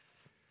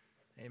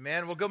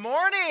Amen. Well, good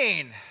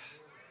morning.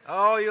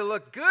 Oh, you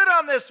look good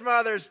on this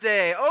Mother's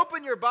Day.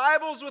 Open your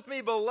Bibles with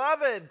me,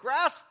 beloved.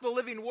 Grasp the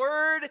living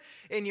word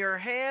in your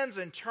hands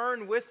and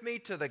turn with me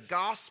to the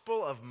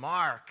Gospel of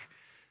Mark.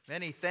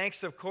 Many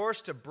thanks, of course,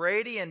 to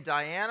Brady and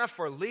Diana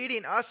for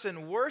leading us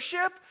in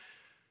worship.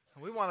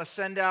 We want to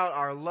send out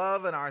our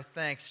love and our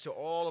thanks to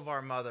all of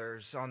our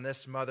mothers on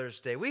this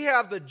Mother's Day. We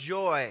have the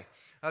joy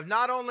of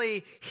not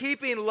only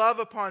heaping love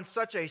upon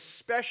such a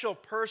special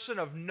person,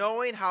 of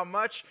knowing how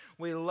much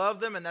we love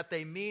them and that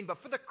they mean,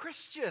 but for the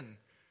Christian,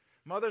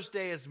 Mother's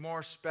Day is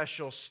more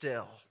special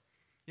still.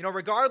 You know,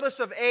 regardless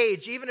of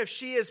age, even if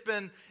she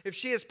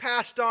has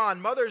passed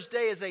on, Mother's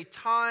Day is a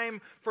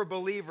time for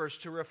believers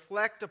to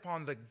reflect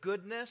upon the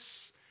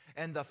goodness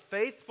and the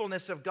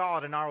faithfulness of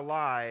God in our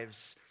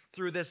lives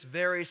through this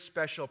very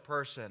special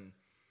person.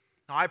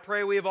 Now, I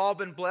pray we have all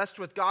been blessed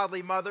with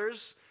godly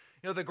mothers.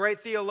 You know, the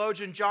great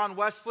theologian John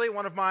Wesley,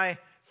 one of my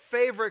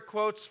favorite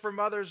quotes for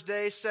Mother's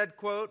Day, said,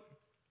 quote,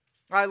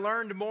 "I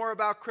learned more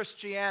about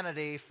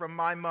Christianity from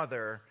my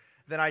mother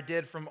than I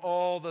did from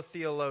all the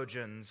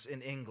theologians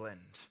in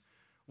England."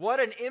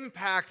 What an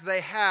impact they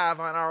have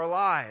on our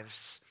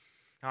lives.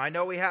 Now, I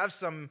know we have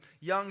some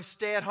young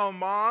stay-at-home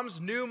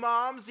moms, new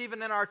moms,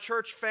 even in our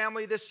church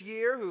family this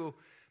year, who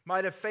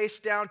might have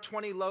faced down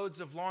 20 loads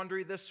of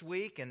laundry this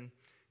week, and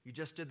you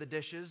just did the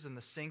dishes and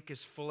the sink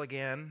is full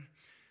again.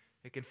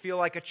 It can feel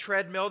like a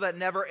treadmill that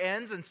never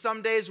ends, and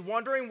some days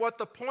wondering what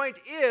the point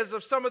is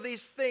of some of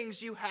these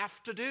things you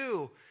have to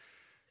do.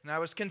 And I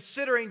was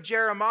considering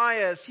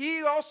Jeremiah, as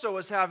he also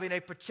was having a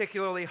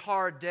particularly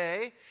hard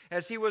day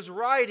as he was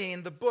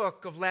writing the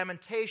book of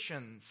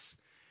Lamentations.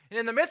 And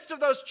in the midst of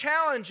those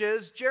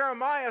challenges,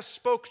 Jeremiah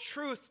spoke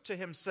truth to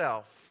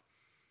himself.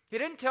 He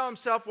didn't tell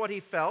himself what he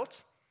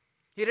felt.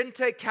 He didn't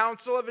take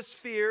counsel of his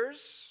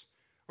fears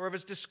or of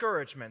his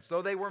discouragements,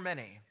 though they were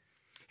many.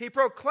 He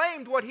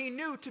proclaimed what he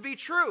knew to be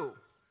true.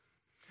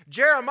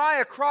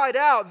 Jeremiah cried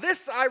out,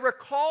 "This I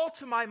recall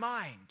to my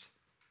mind.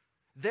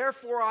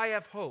 Therefore I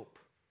have hope.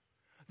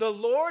 The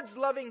Lord's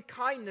loving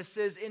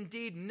kindnesses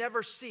indeed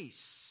never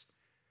cease,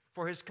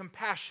 for his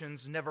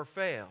compassions never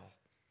fail.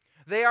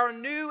 They are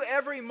new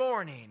every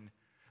morning.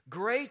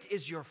 Great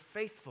is your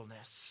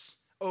faithfulness,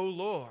 O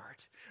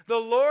Lord. The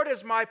Lord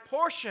is my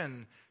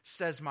portion,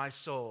 says my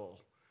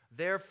soul.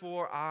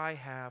 Therefore I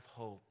have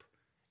hope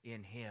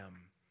in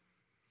him."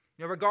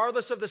 You know,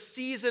 regardless of the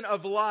season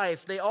of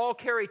life, they all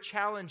carry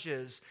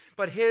challenges,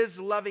 but his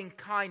loving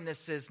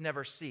kindnesses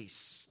never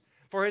cease,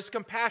 for his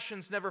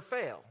compassions never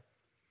fail.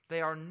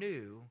 They are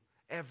new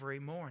every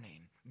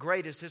morning.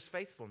 Great is his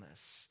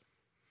faithfulness.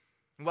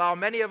 While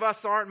many of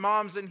us aren't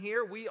moms in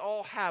here, we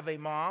all have a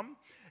mom,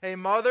 a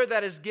mother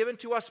that is given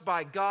to us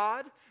by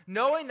God,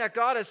 knowing that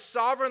God has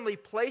sovereignly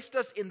placed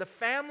us in the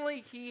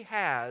family he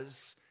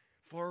has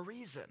for a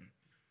reason.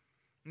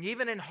 And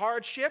even in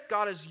hardship,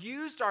 God has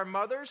used our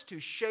mothers to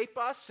shape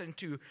us and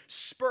to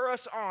spur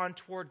us on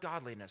toward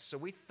godliness. So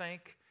we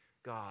thank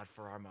God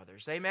for our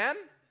mothers.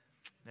 Amen?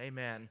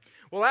 Amen.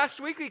 Well, last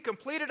week we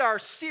completed our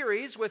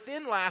series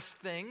within Last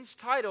Things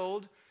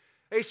titled,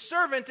 "A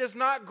Servant is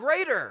Not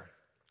Greater,"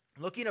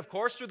 looking, of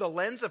course, through the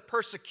lens of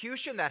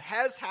persecution that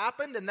has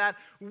happened and that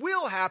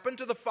will happen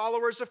to the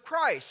followers of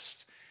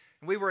Christ.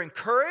 We were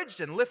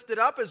encouraged and lifted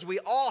up, as we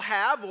all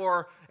have,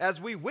 or as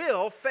we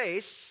will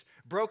face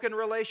broken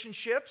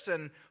relationships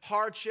and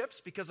hardships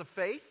because of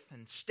faith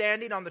and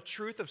standing on the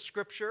truth of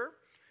Scripture,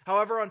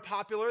 however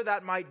unpopular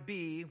that might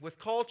be with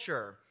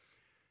culture.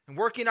 And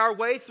working our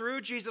way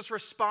through Jesus'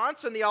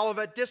 response in the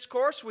Olivet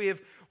Discourse, we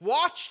have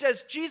watched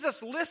as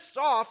Jesus lists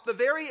off the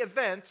very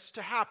events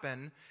to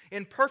happen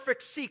in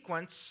perfect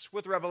sequence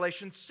with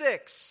Revelation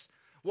 6.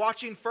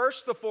 Watching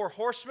first the four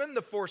horsemen,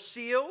 the four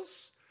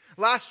seals.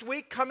 Last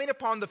week, coming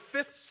upon the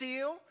fifth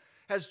seal,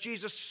 as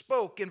Jesus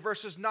spoke in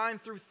verses 9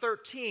 through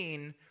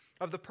 13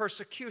 of the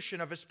persecution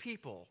of his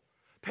people,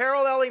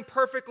 paralleling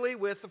perfectly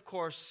with, of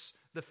course,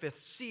 the fifth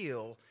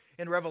seal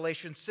in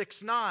Revelation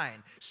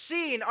 6:9,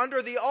 seeing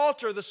under the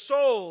altar the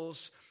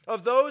souls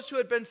of those who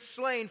had been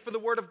slain for the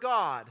word of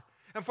God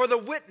and for the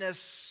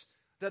witness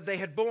that they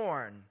had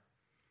borne.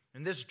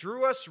 And this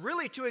drew us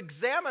really to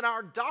examine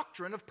our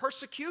doctrine of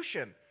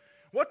persecution.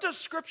 What does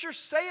Scripture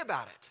say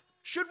about it?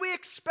 Should we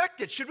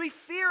expect it? Should we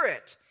fear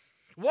it?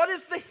 What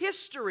is the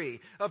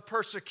history of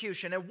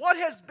persecution, and what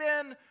has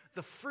been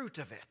the fruit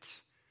of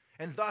it?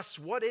 And thus,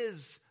 what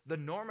is the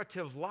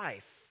normative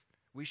life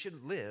we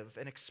should live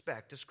and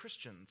expect as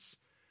Christians?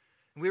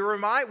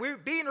 We're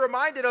being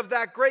reminded of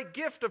that great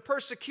gift of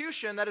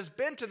persecution that has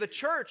been to the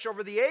church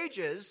over the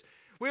ages.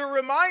 We were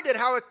reminded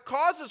how it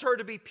causes her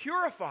to be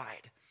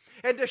purified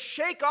and to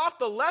shake off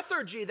the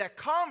lethargy that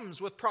comes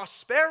with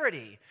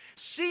prosperity,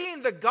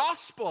 seeing the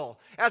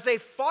gospel as a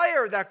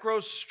fire that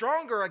grows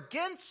stronger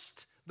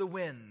against the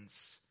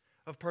winds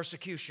of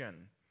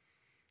persecution.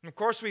 And of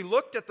course, we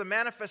looked at the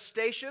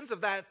manifestations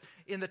of that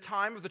in the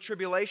time of the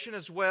tribulation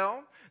as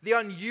well. The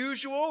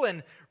unusual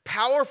and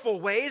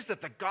powerful ways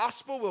that the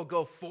gospel will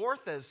go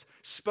forth as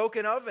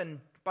spoken of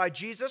by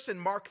Jesus in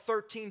Mark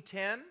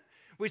 13:10.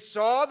 We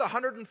saw the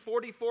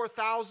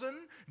 144,000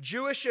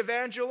 Jewish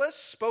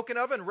evangelists spoken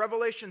of in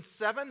Revelation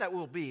 7 that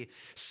will be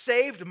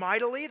saved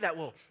mightily, that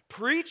will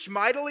preach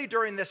mightily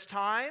during this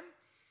time.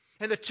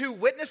 And the two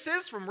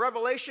witnesses from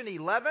Revelation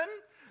 11,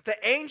 the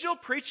angel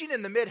preaching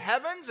in the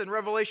mid-heavens in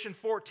Revelation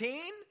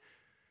 14,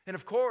 and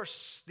of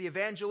course, the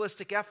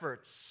evangelistic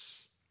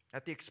efforts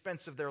at the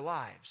expense of their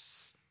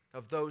lives,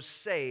 of those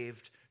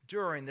saved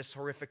during this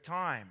horrific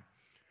time.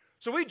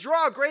 So we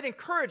draw great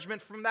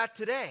encouragement from that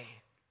today.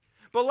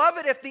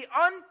 Beloved, if the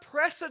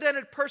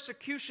unprecedented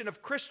persecution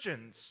of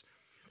Christians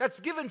that's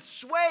given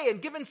sway and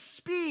given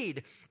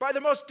speed by the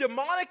most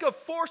demonic of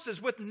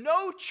forces with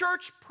no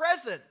church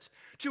present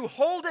to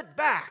hold it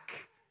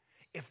back,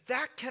 if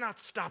that cannot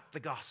stop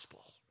the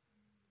gospel,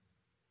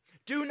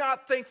 do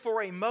not think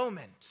for a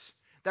moment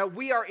that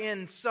we are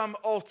in some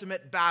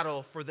ultimate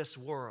battle for this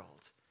world.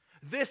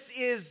 This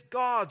is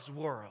God's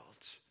world.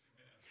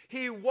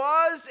 He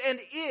was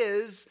and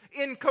is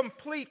in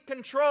complete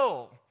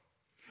control.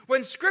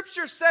 When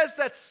Scripture says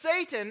that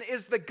Satan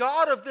is the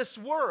god of this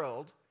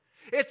world,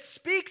 it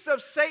speaks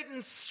of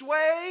Satan's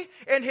sway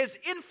and his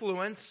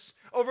influence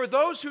over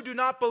those who do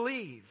not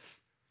believe.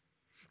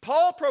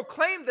 Paul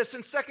proclaimed this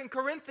in 2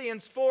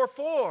 Corinthians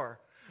 4:4.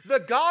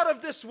 The god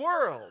of this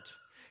world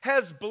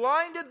has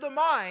blinded the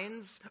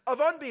minds of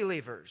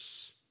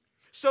unbelievers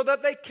so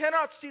that they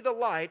cannot see the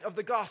light of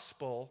the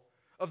gospel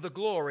of the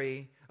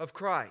glory of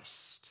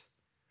Christ.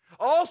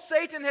 All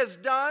Satan has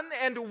done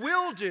and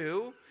will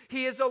do,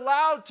 he is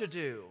allowed to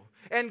do,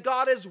 and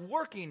God is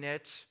working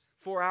it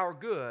for our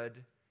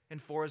good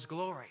and for his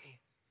glory.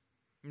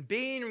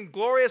 Being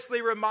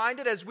gloriously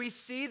reminded as we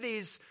see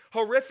these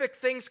horrific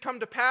things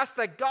come to pass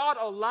that God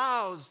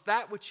allows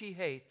that which he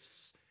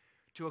hates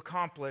to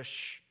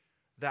accomplish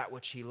that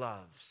which he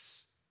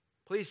loves.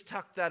 Please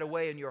tuck that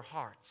away in your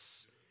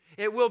hearts.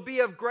 It will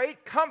be of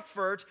great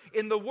comfort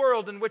in the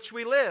world in which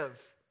we live.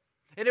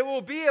 And it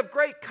will be of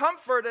great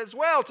comfort as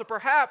well to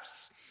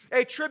perhaps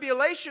a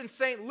tribulation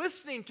saint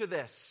listening to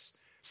this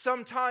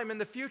sometime in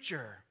the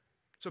future.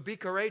 So be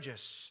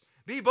courageous.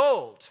 Be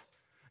bold.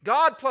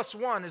 God plus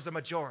one is a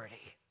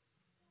majority.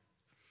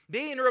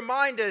 Being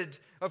reminded,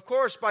 of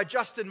course, by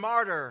Justin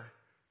Martyr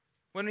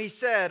when he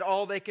said,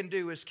 all they can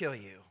do is kill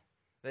you.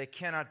 They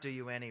cannot do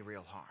you any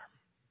real harm.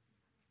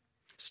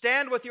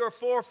 Stand with your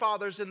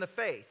forefathers in the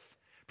faith,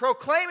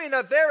 proclaiming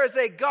that there is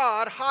a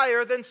God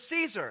higher than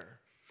Caesar,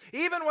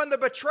 even when the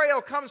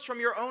betrayal comes from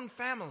your own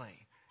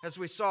family, as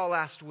we saw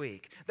last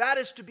week. That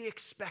is to be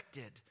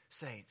expected,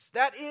 saints.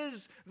 That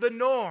is the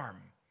norm.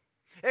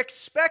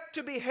 Expect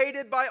to be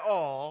hated by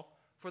all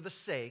for the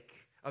sake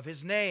of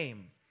his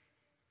name.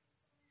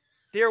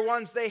 Dear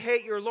ones, they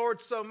hate your Lord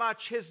so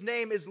much, his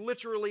name is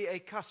literally a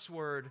cuss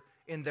word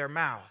in their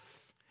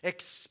mouth.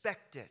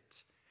 Expect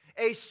it.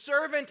 A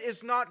servant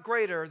is not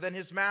greater than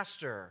his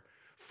master.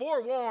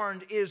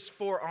 Forewarned is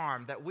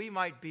forearmed, that we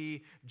might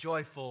be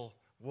joyful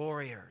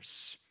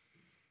warriors.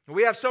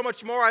 We have so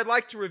much more I'd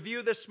like to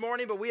review this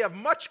morning, but we have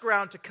much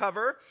ground to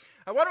cover.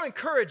 I want to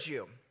encourage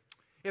you.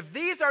 If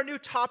these are new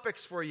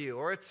topics for you,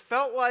 or it's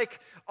felt like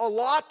a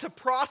lot to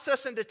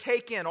process and to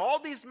take in, all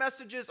these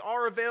messages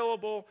are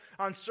available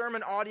on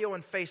sermon audio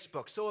and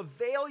Facebook. So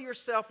avail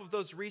yourself of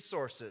those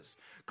resources.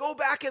 Go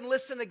back and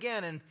listen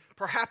again, and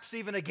perhaps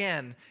even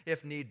again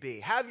if need be.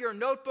 Have your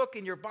notebook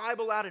and your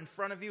Bible out in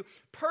front of you.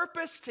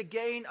 Purpose to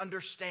gain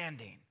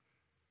understanding.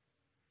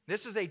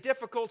 This is a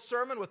difficult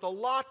sermon with a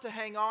lot to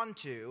hang on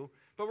to,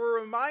 but we're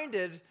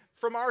reminded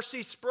from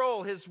R.C.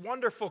 Sproul, his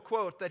wonderful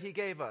quote that he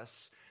gave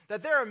us,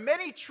 that there are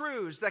many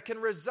truths that can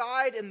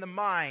reside in the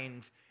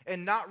mind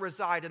and not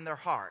reside in their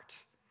heart.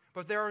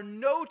 But there are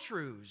no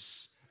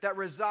truths that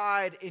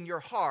reside in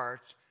your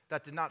heart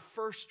that did not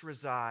first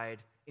reside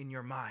in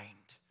your mind.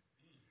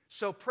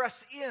 So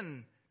press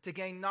in to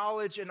gain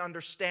knowledge and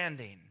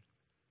understanding.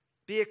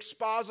 Be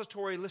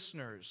expository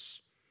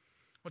listeners.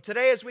 Well,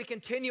 today as we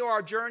continue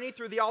our journey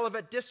through the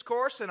Olivet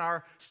Discourse and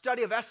our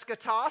study of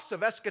eschatos,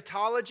 of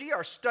eschatology,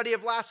 our study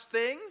of last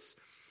things,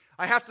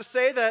 I have to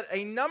say that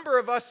a number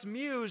of us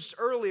mused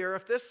earlier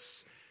if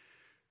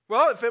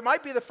it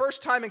might be the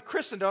first time in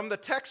Christendom, the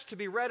text to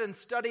be read and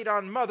studied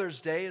on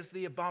Mother's Day is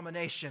the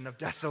Abomination of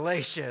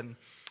Desolation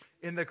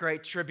in the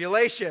Great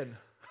Tribulation.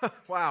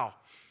 Wow.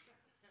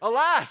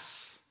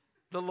 Alas,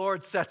 the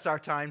Lord sets our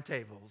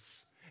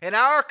timetables. And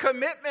our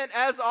commitment,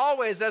 as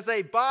always, as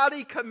a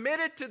body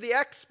committed to the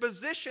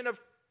exposition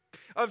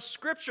of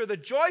Scripture, the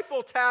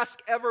joyful task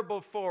ever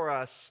before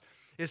us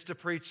is to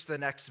preach the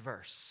next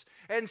verse.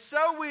 And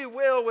so we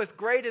will with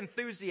great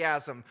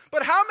enthusiasm.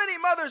 But how many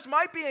mothers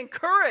might be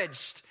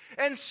encouraged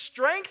and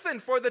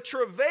strengthened for the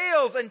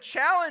travails and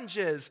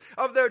challenges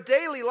of their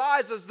daily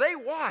lives as they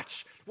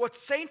watch what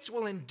saints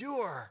will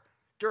endure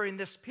during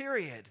this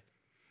period?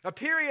 A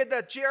period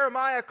that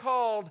Jeremiah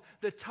called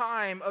the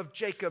time of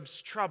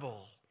Jacob's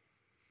trouble.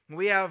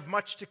 We have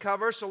much to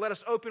cover, so let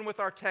us open with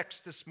our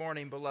text this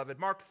morning, beloved.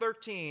 Mark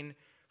 13,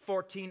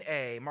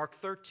 14a. Mark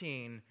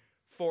 13,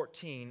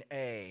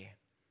 14a.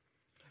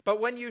 But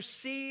when you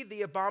see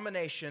the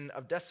abomination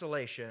of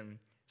desolation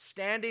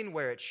standing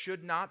where it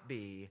should not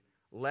be,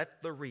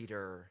 let the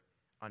reader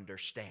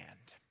understand.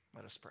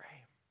 Let us pray.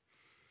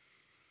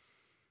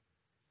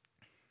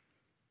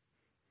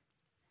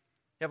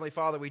 Heavenly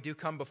Father, we do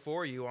come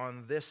before you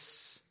on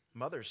this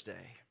Mother's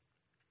Day.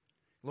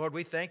 Lord,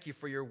 we thank you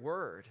for your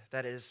word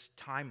that is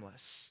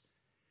timeless.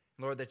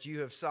 Lord, that you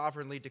have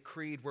sovereignly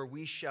decreed where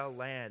we shall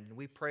land. And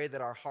we pray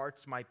that our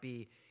hearts might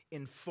be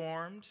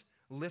informed,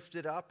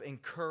 lifted up,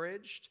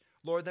 encouraged.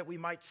 Lord, that we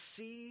might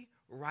see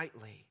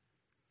rightly.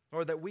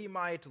 Lord, that we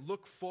might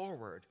look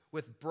forward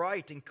with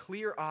bright and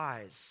clear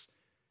eyes.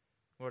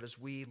 Lord, as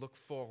we look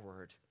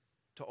forward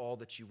to all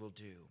that you will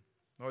do.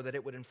 Lord, that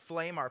it would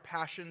inflame our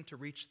passion to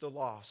reach the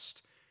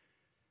lost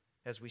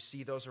as we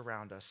see those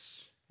around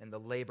us and the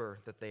labor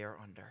that they are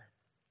under.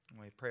 And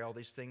we pray all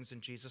these things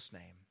in Jesus'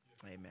 name.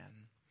 Amen.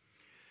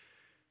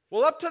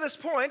 Well, up to this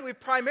point, we've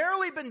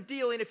primarily been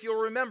dealing, if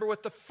you'll remember,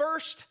 with the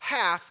first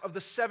half of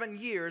the 7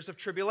 years of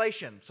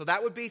tribulation. So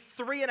that would be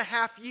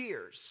 3.5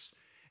 years.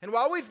 And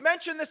while we've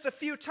mentioned this a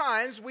few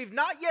times, we've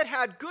not yet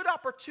had good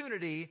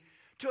opportunity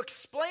to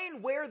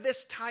explain where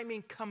this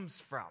timing comes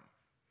from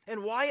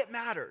and why it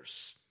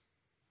matters.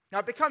 Now,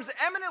 it becomes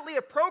eminently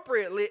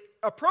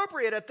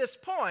appropriate at this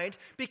point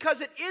because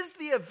it is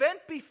the event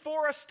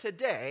before us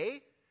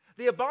today,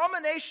 the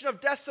abomination of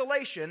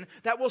desolation,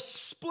 that will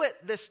split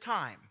this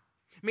time,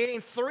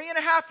 meaning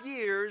 3.5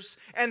 years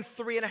and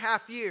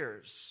 3.5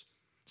 years.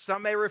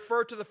 Some may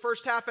refer to the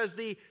first half as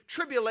the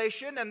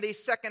tribulation and the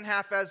second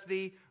half as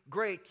the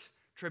great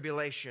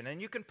tribulation,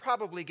 and you can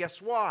probably guess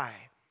why.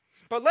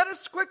 But let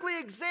us quickly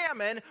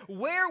examine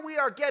where we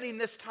are getting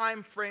this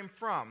time frame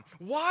from.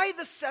 Why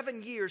the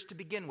 7 years to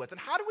begin with?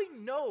 And how do we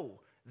know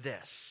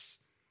this?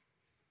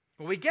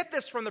 Well, we get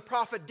this from the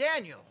prophet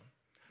Daniel.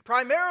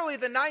 Primarily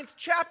the 9th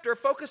chapter,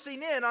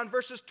 focusing in on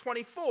verses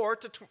 24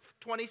 to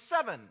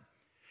 27.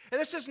 And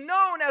this is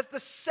known as the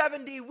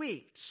 70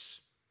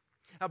 weeks.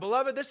 Now,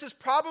 beloved, this is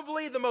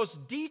probably the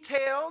most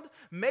detailed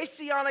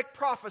messianic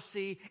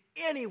prophecy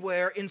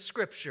anywhere in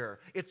Scripture.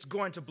 It's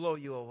going to blow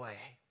you away.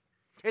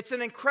 It's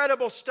an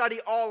incredible study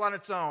all on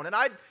its own. And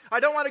I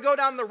don't want to go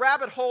down the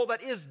rabbit hole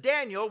that is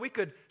Daniel. We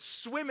could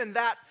swim in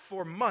that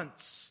for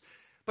months.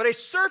 But a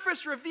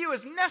surface review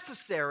is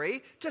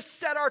necessary to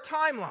set our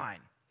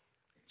timeline.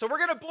 So we're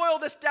going to boil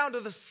this down to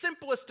the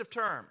simplest of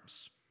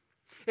terms.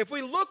 If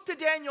we look to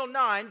Daniel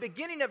 9,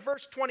 beginning at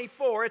verse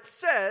 24, it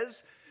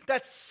says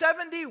that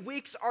 70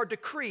 weeks are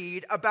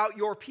decreed about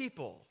your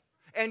people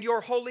and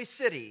your holy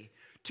city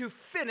to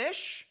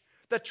finish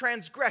the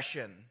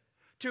transgression,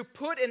 to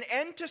put an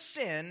end to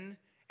sin,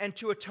 and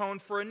to atone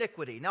for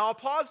iniquity. Now, I'll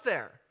pause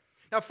there.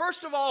 Now,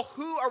 first of all,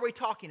 who are we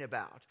talking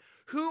about?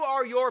 Who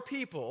are your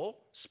people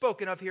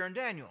spoken of here in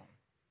Daniel?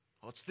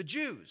 Well, it's the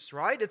Jews,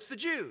 right? It's the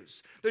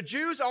Jews. The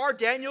Jews are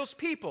Daniel's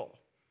people.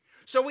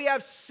 So we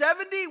have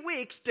 70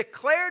 weeks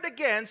declared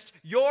against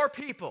your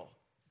people,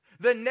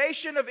 the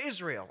nation of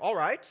Israel, all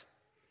right?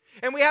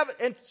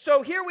 And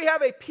so here we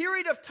have a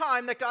period of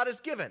time that God has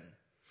given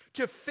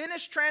to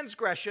finish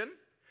transgression,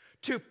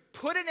 to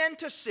put an end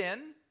to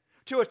sin,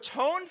 to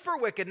atone for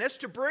wickedness,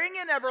 to bring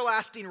in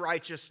everlasting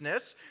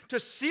righteousness, to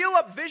seal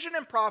up vision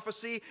and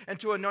prophecy, and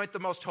to anoint the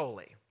most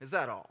holy. Is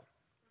that all?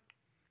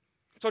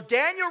 So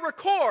Daniel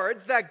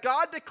records that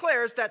God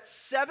declares that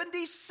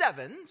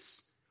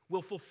 77s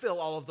will fulfill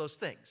all of those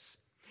things.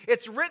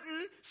 It's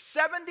written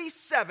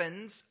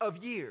 77s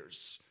of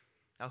years.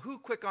 Now, who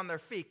quick on their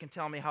feet can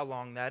tell me how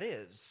long that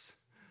is?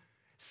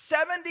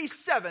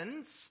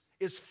 77s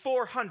is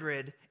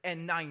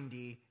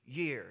 490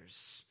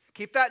 years.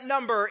 Keep that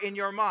number in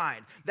your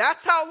mind.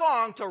 That's how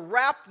long to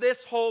wrap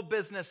this whole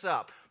business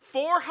up.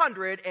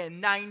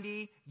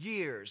 490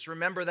 years.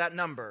 Remember that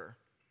number.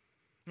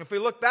 If we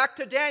look back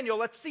to Daniel,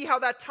 let's see how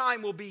that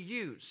time will be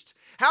used.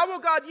 How will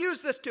God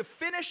use this to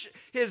finish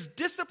his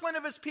discipline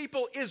of his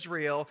people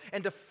Israel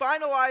and to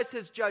finalize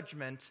his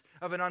judgment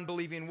of an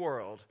unbelieving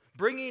world,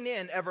 bringing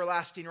in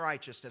everlasting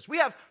righteousness? We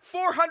have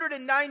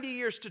 490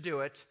 years to do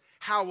it.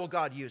 How will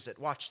God use it?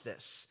 Watch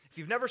this. If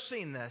you've never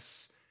seen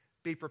this,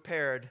 be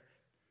prepared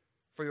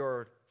for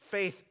your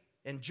faith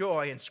and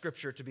joy in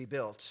Scripture to be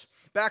built.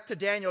 Back to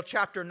Daniel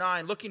chapter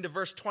 9, looking to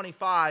verse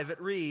 25,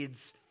 it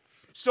reads,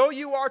 "So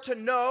you are to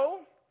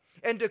know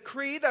and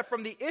decree that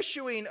from the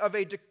issuing of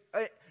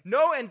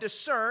know and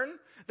discern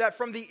that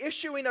from the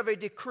issuing of a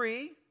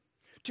decree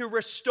to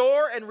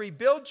restore and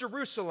rebuild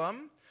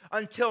Jerusalem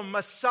until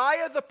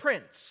Messiah the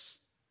Prince,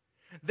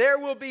 there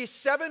will be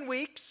 7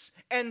 weeks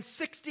and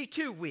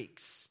 62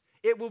 weeks.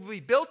 It will be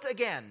built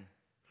again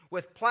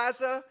with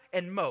plaza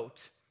and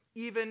moat,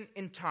 even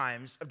in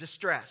times of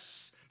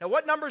distress." Now,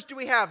 what numbers do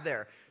we have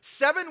there?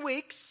 7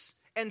 weeks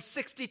and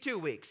 62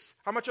 weeks.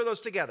 How much are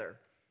those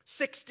together?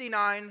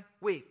 69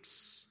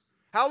 weeks.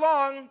 How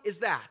long is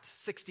that?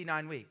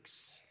 69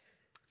 weeks.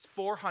 It's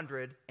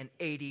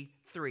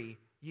 483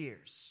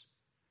 years.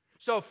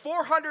 So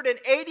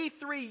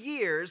 483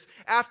 years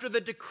after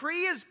the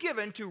decree is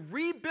given to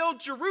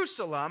rebuild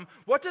Jerusalem,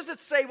 what does it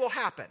say will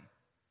happen?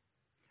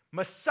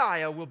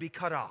 Messiah will be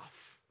cut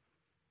off.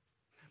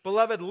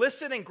 Beloved,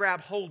 listen and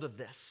grab hold of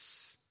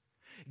this.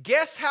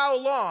 Guess how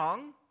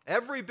long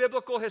Every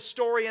biblical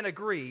historian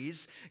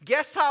agrees.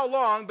 Guess how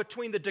long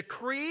between the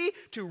decree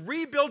to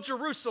rebuild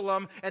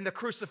Jerusalem and the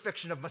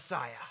crucifixion of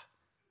Messiah?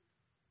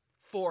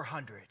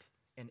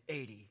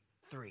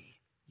 483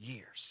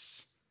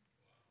 years.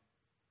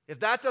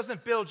 If that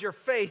doesn't build your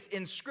faith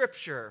in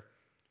Scripture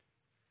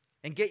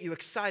and get you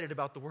excited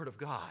about the Word of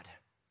God,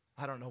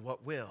 I don't know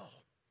what will.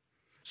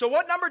 So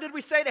what number did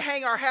we say to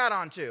hang our hat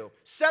on to?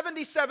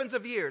 77s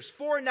of years,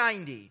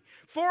 490.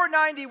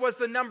 490 was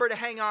the number to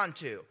hang on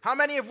to. How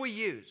many have we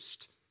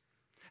used?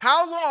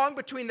 How long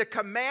between the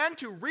command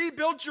to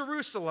rebuild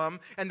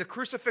Jerusalem and the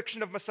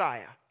crucifixion of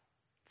Messiah?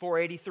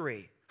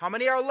 483. How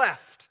many are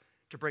left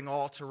to bring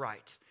all to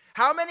right?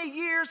 How many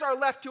years are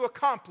left to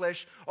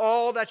accomplish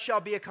all that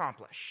shall be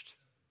accomplished?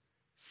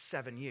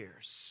 7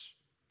 years.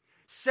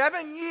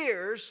 7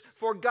 years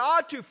for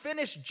God to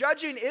finish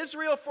judging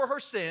Israel for her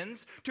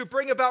sins, to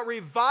bring about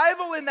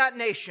revival in that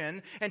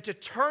nation, and to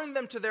turn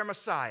them to their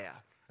Messiah.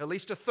 At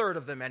least a third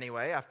of them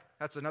anyway.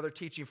 That's another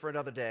teaching for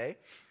another day.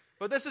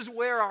 But this is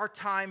where our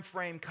time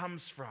frame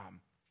comes from.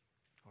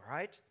 All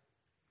right?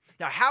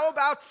 Now, how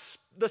about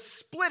the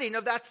splitting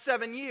of that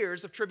 7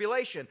 years of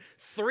tribulation?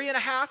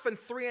 3.5 and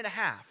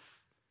 3.5.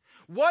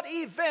 What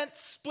event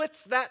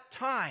splits that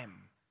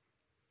time?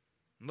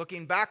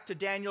 Looking back to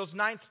Daniel's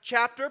 9th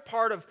chapter,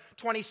 part of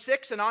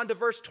 26, and on to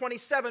verse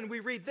 27, we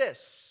read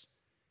this.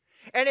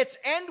 And its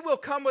end will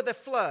come with a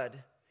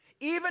flood.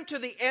 Even to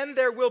the end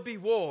there will be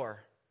war.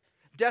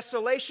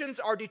 Desolations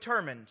are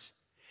determined.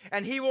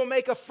 And he will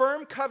make a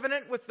firm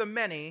covenant with the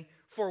many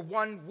for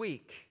 1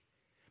 week.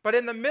 But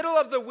in the middle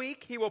of the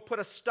week he will put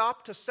a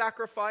stop to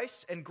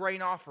sacrifice and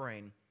grain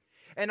offering.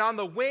 And on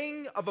the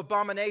wing of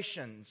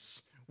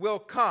abominations will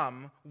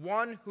come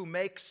one who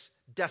makes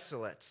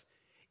desolate,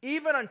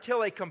 even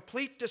until a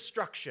complete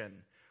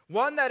destruction.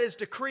 One that is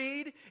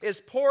decreed is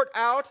poured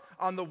out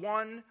on the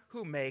one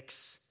who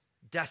makes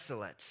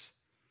desolate.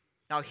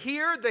 Now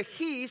here the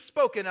he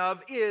spoken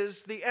of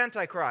is the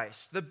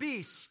Antichrist, the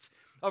beast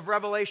of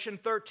Revelation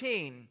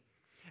 13.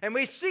 And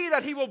we see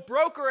that he will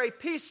broker a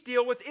peace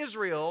deal with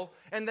Israel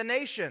and the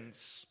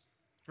nations.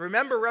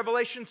 Remember,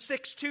 Revelation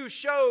 6:2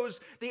 shows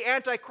the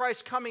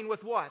Antichrist coming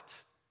with what?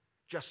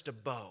 Just a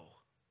bow,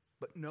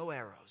 but no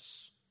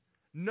arrows.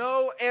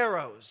 No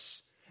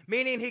arrows.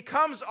 Meaning he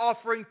comes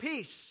offering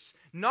peace,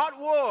 not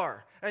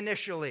war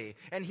initially.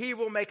 And he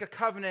will make a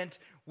covenant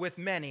with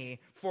many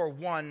for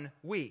 1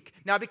 week.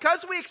 Now,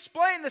 because we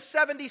explain the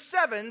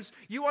 77s,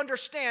 you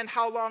understand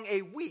how long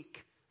a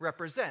week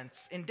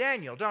represents in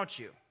Daniel, don't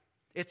you?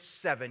 It's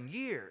 7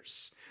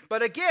 years.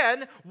 But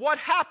again, what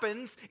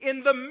happens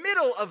in the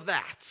middle of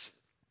that?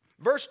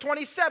 Verse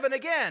 27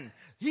 again.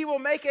 He will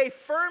make a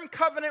firm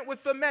covenant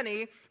with the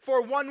many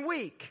for 1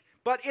 week.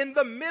 But in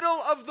the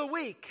middle of the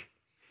week,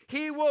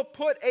 he will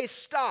put a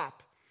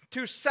stop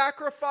to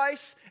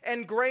sacrifice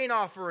and grain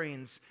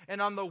offerings.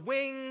 And on the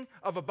wing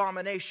of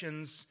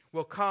abominations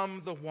will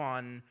come the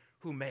one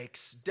who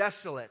makes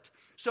desolate.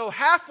 So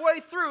halfway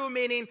through,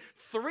 meaning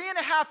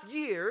 3.5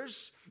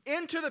 years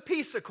into the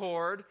peace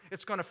accord,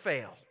 it's going to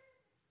fail.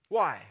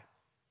 Why?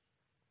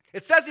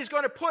 It says he's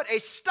going to put a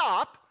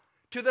stop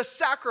to the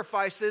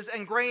sacrifices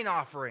and grain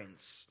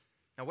offerings.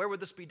 Now, where would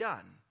this be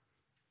done?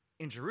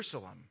 In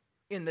Jerusalem,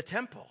 in the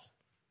temple.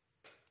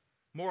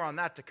 More on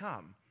that to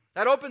come.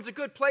 That opens a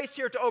good place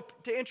here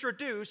to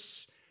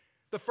introduce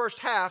the first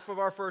half of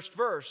our first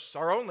verse,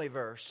 our only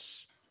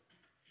verse.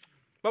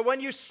 But when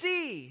you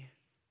see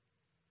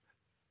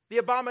the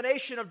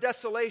abomination of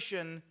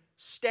desolation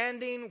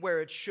standing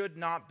where it should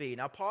not be.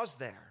 Now pause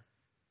there.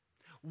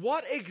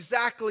 What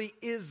exactly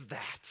is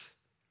that?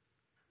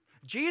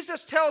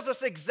 Jesus tells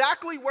us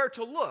exactly where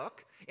to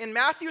look in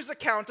Matthew's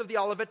account of the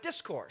Olivet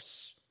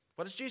Discourse.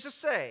 What does Jesus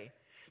say?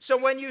 So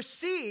when you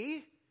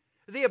see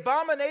the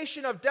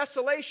abomination of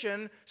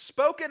desolation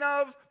spoken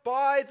of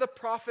by the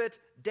prophet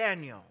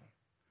Daniel,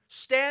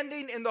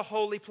 standing in the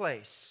holy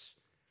place.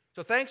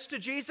 So thanks to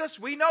Jesus,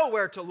 we know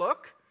where to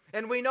look,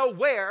 and we know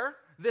where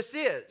this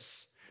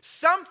is.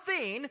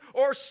 Something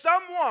or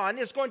someone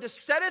is going to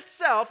set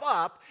itself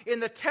up in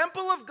the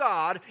temple of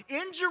God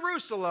in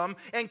Jerusalem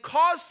and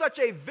cause such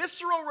a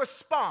visceral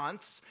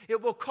response,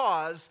 it will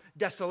cause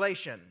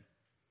desolation.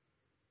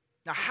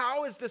 Now,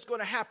 how is this going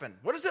to happen?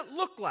 What does it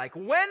look like?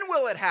 When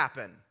will it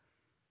happen?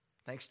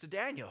 Thanks to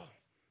Daniel,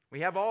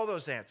 we have all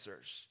those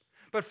answers.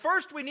 But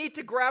first, we need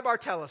to grab our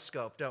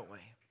telescope, don't we?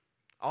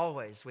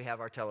 Always we have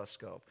our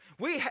telescope.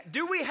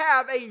 Do we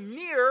have a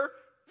near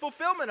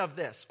fulfillment of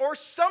this, or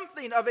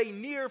something of a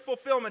near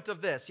fulfillment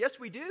of this? Yes,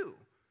 we do.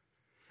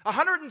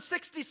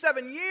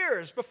 167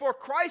 years before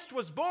Christ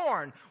was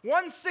born,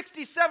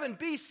 167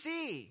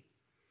 BC,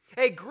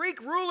 a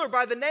Greek ruler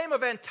by the name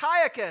of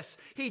Antiochus,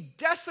 he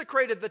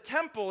desecrated the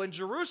temple in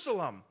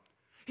Jerusalem.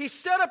 He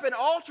set up an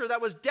altar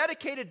that was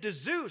dedicated to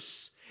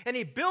Zeus, and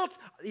he built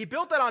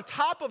that on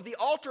top of the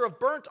altar of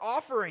burnt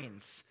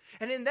offerings.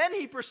 And then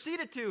he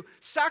proceeded to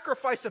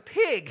sacrifice a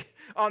pig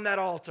on that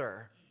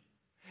altar.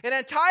 In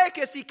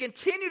Antiochus, he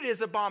continued his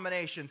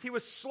abominations. He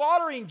was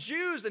slaughtering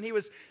Jews and he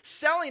was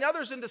selling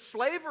others into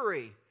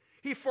slavery.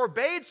 He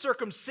forbade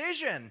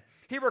circumcision.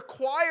 He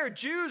required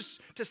Jews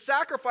to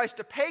sacrifice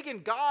to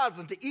pagan gods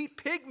and to eat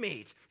pig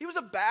meat. He was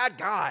a bad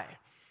guy.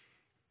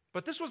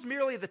 But this was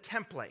merely the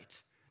template.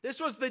 This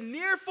was the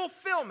near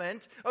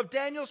fulfillment of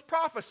Daniel's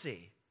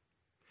prophecy.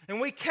 And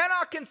we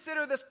cannot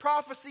consider this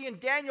prophecy in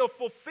Daniel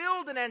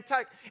fulfilled in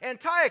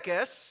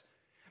Antiochus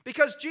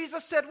because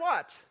Jesus said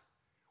what?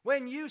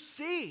 When you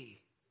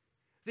see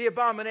the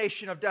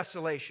abomination of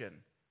desolation.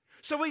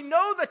 So we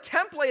know the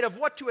template of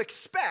what to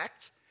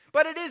expect,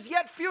 but it is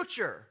yet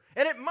future,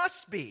 and it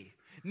must be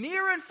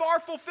near and far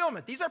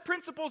fulfillment. These are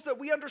principles that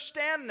we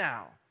understand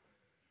now.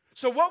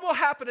 So what will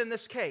happen in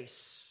this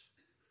case?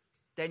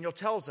 Daniel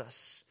tells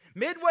us.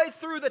 Midway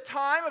through the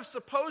time of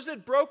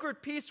supposed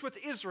brokered peace with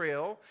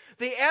Israel,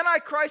 the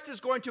Antichrist is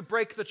going to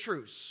break the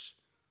truce.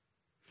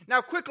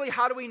 Now quickly,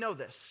 how do we know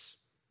this?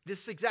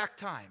 This exact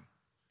time.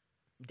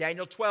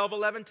 Daniel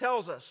 12:11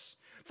 tells us,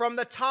 from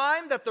the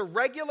time that the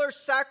regular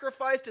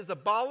sacrifice is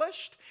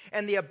abolished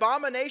and the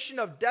abomination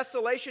of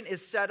desolation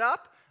is set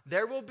up,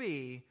 there will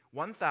be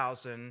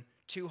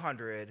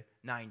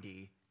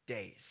 1,290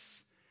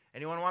 days.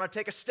 Anyone want to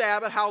take a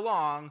stab at how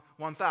long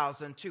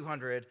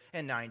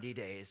 1,290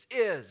 days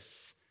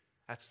is?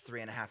 That's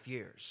 3.5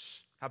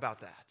 years. How about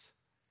that?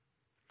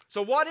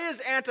 So what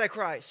is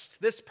Antichrist?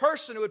 This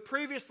person who had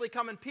previously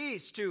come in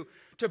peace to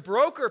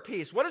broker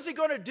peace. What is he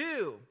going to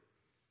do?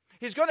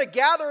 He's going to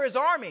gather his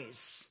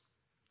armies.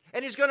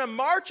 And he's going to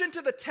march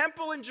into the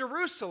temple in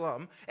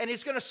Jerusalem. And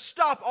he's going to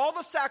stop all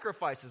the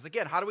sacrifices.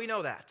 Again, how do we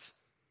know that?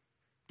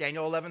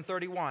 Daniel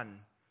 11:31.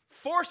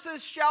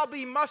 Forces shall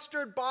be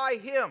mustered by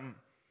him,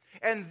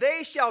 and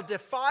they shall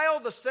defile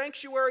the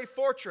sanctuary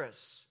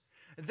fortress.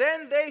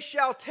 Then they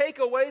shall take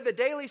away the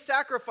daily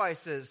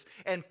sacrifices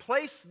and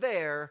place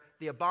there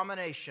the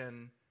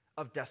abomination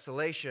of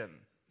desolation.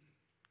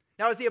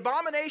 Now, is the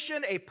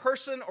abomination a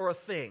person or a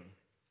thing?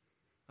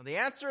 Well, the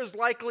answer is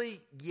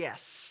likely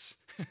yes.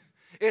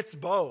 It's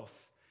both,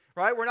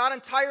 right? We're not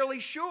entirely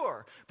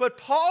sure. But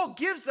Paul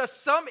gives us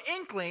some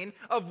inkling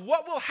of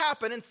what will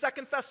happen in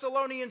 2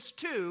 Thessalonians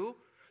 2,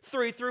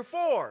 3 through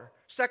 4.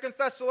 2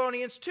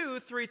 Thessalonians 2,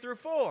 3 through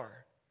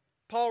 4.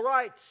 Paul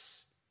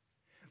writes,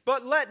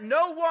 but let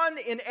no one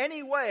in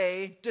any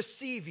way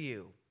deceive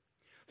you,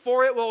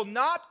 for it will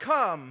not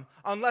come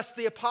unless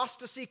the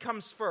apostasy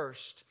comes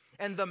first,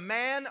 and the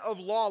man of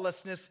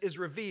lawlessness is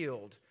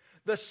revealed,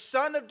 the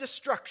son of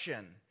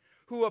destruction,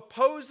 who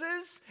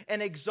opposes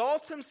and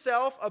exalts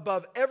himself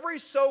above every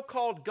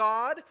so-called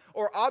God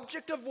or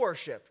object of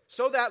worship,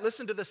 so that,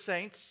 listen to the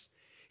saints,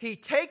 he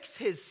takes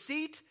his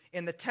seat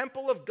in the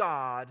temple of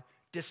God,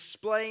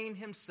 displaying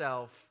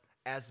himself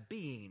as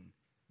being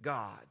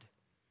God.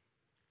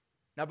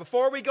 Now,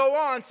 before we go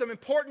on, some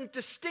important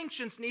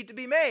distinctions need to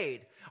be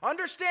made.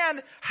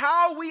 Understand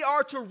how we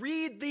are to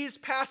read these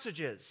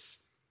passages.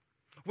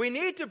 We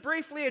need to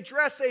briefly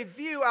address a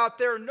view out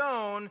there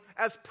known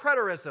as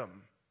preterism.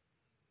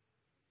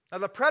 Now,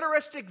 the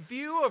preteristic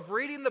view of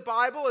reading the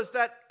Bible is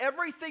that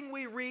everything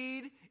we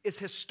read is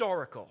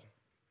historical.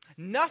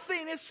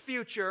 Nothing is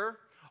future.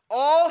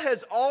 All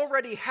has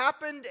already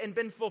happened and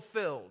been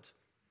fulfilled.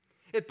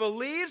 It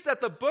believes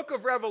that the book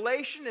of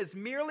Revelation is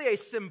merely a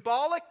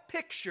symbolic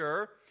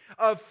picture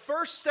of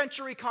first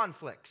century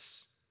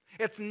conflicts.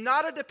 It's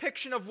not a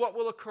depiction of what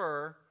will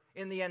occur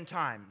in the end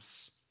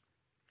times.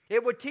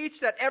 It would teach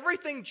that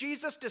everything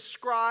Jesus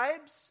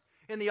describes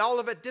in the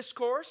Olivet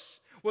Discourse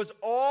was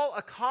all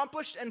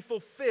accomplished and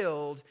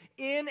fulfilled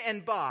in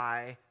and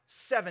by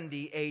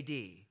 70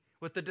 AD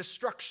with the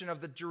destruction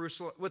of the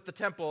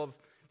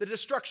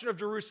destruction of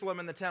Jerusalem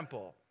and the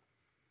temple.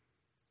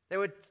 They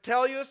would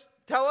tell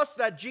us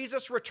that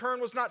Jesus'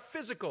 return was not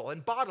physical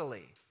and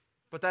bodily,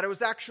 but that it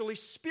was actually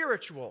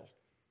spiritual.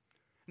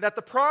 And that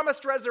the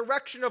promised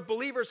resurrection of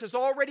believers has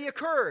already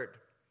occurred.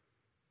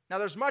 Now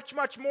there's much,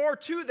 much more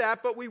to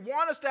that, but we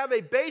want us to have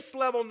a base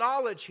level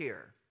knowledge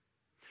here.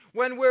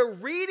 When we're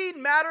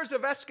reading matters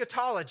of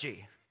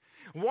eschatology,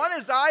 one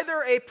is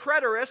either a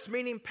preterist,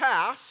 meaning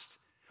past,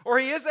 or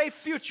he is a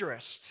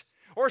futurist,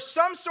 or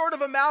some sort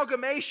of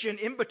amalgamation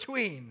in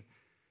between.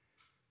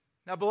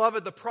 Now,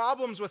 beloved, the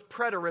problems with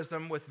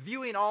preterism, with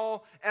viewing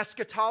all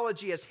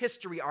eschatology as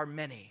history, are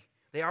many.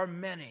 They are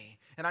many.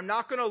 And I'm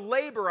not going to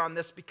labor on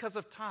this because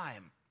of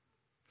time.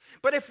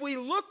 But if we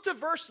look to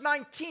verse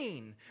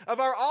 19 of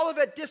our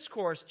Olivet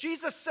Discourse,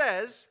 Jesus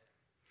says,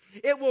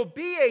 it will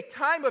be a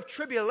time of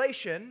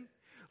tribulation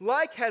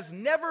like has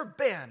never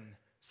been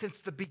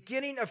since the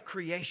beginning of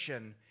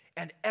creation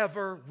and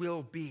ever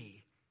will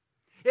be.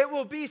 It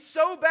will be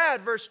so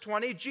bad, verse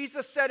 20,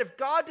 Jesus said, if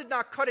God did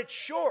not cut it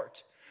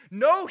short,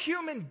 no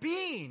human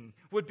being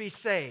would be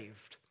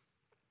saved.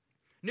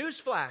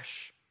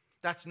 Newsflash,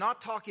 that's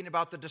not talking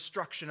about the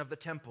destruction of the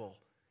temple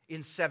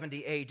in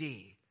 70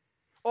 AD.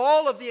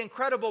 All of the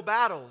incredible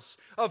battles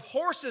of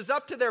horses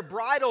up to their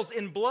bridles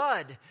in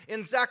blood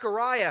in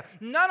Zechariah,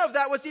 none of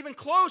that was even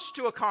close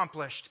to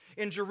accomplished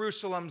in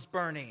Jerusalem's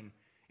burning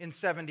in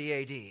 70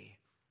 AD.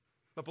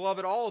 But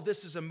beloved, all of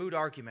this is a moot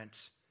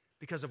argument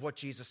because of what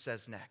Jesus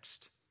says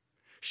next.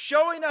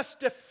 Showing us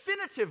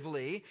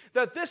definitively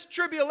that this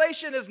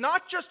tribulation is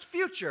not just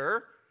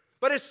future,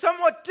 but a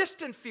somewhat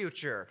distant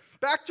future.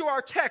 Back to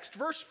our text,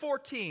 verse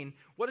 14.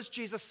 What does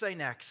Jesus say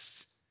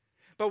next?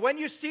 But when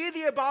you see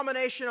the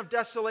abomination of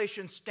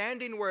desolation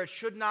standing where it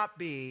should not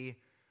be,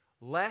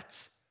 let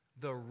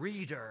the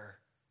reader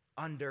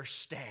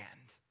understand.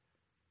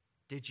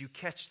 Did you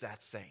catch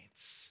that,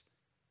 saints?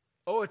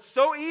 Oh, it's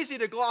so easy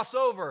to gloss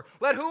over.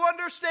 Let who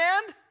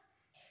understand?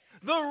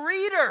 The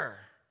reader.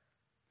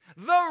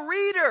 The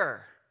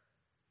reader.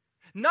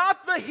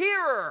 Not the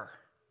hearer.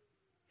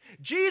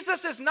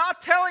 Jesus is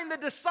not telling the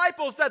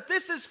disciples that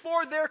this is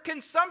for their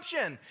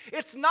consumption.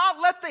 It's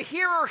not let the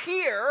hearer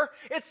hear,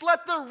 it's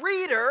let the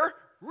reader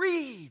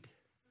read.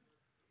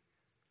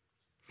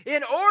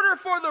 In order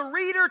for the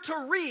reader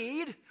to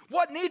read,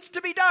 what needs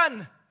to be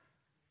done?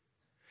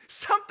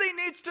 Something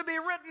needs to be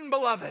written,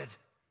 beloved.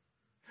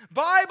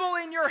 Bible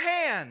in your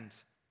hand.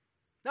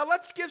 Now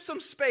let's give some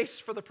space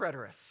for the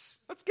preterists.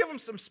 Let's give them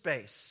some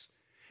space.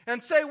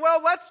 And say,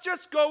 well, let's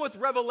just go with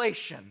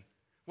Revelation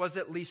was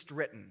at least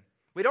written.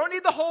 We don't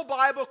need the whole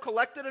Bible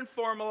collected and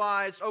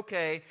formalized,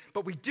 okay,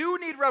 but we do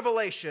need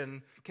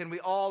Revelation. Can we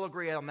all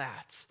agree on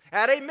that?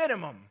 At a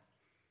minimum,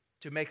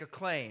 to make a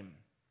claim,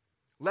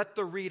 let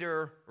the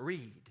reader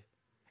read.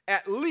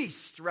 At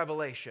least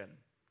Revelation.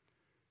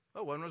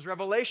 Well, when was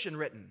Revelation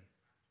written?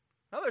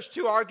 Well, there's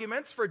two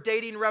arguments for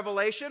dating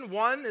Revelation.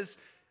 One is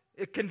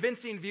a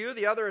convincing view,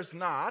 the other is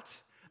not.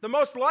 The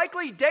most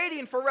likely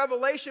dating for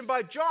Revelation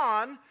by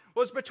John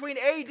was between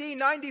AD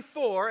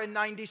 94 and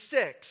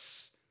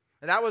 96.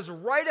 And that was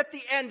right at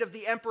the end of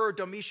the Emperor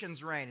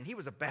Domitian's reign, and he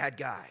was a bad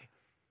guy.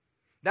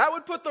 That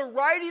would put the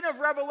writing of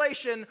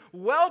Revelation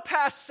well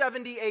past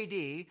 70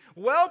 AD,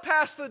 well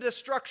past the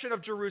destruction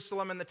of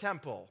Jerusalem and the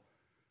temple.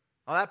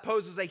 Now, that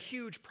poses a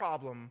huge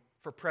problem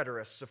for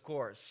preterists, of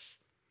course.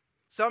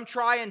 Some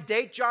try and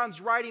date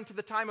John's writing to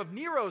the time of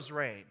Nero's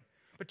reign,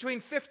 between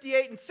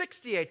 58 and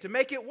 68, to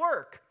make it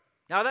work.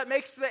 Now, that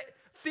makes the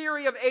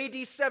theory of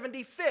AD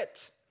 70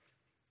 fit.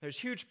 There's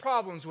huge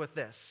problems with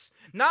this.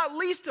 Not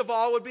least of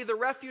all would be the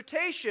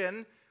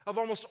refutation of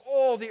almost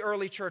all the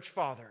early church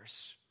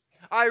fathers.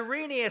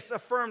 Irenaeus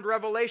affirmed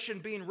Revelation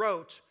being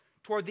wrote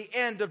toward the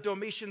end of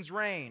Domitian's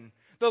reign.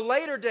 The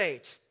later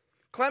date,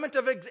 Clement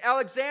of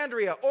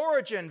Alexandria,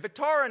 Origen,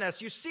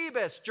 Victorinus,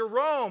 Eusebius,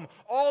 Jerome,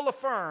 all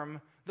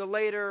affirm the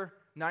later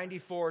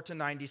 94 to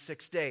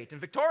 96 date. And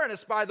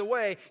Victorinus, by the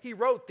way, he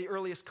wrote the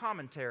earliest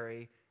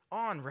commentary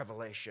on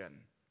Revelation.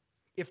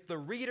 If the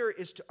reader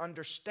is to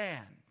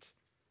understand,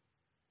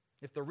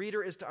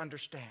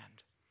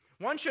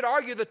 one should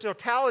argue the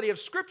totality of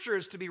Scripture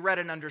is to be read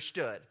and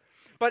understood.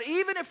 But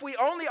even if we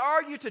only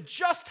argue to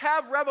just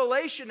have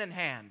Revelation in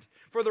hand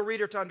for the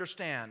reader to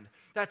understand,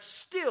 that's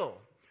still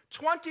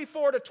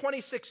 24 to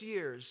 26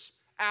 years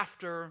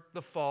after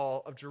the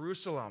fall of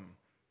Jerusalem.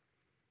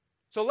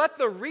 So let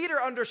the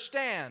reader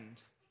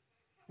understand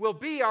will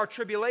be our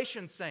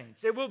tribulation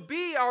saints. It will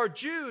be our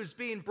Jews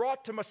being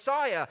brought to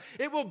Messiah.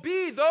 It will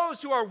be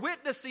those who are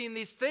witnessing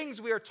these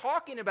things we are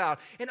talking about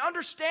and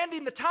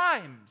understanding the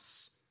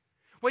times.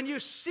 When you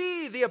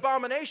see the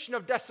abomination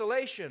of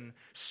desolation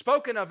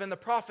spoken of in the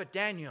prophet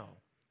Daniel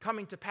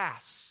coming to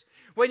pass,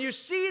 when you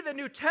see the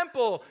new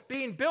temple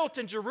being built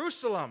in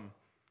Jerusalem,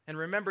 and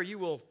remember, you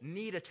will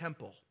need a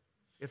temple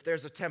if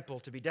there's a temple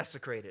to be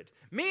desecrated.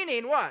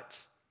 Meaning what?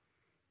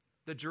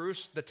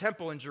 The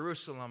temple in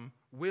Jerusalem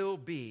will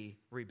be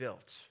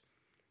rebuilt.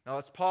 Now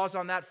let's pause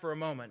on that for a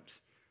moment,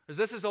 because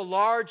this is a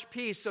large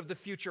piece of the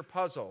future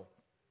puzzle.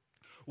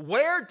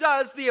 Where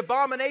does the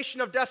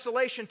abomination of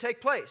desolation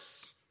take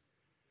place?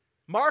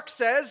 Mark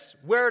says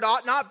where it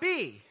ought not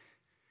be.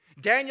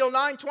 Daniel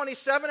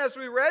 9:27, as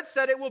we read,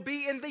 said it will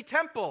be in the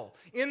temple,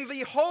 in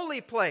the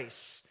holy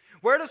place.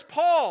 Where does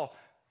Paul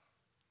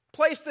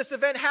place this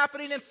event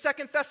happening in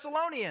 2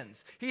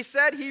 Thessalonians? He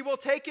said he will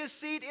take his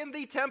seat in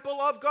the temple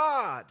of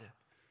God.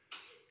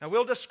 Now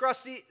we'll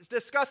discuss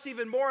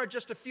even more in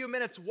just a few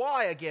minutes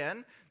why,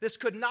 again, this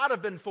could not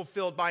have been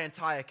fulfilled by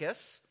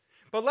Antiochus.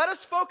 But let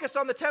us focus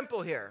on the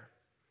temple here.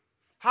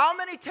 How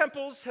many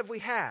temples have we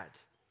had?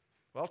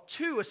 Well,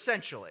 two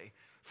essentially.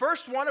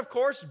 First one, of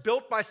course,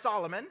 built by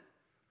Solomon.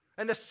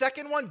 And the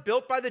second one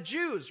built by the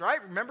Jews,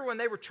 right? Remember when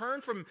they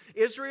returned to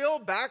Israel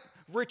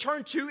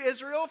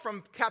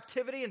from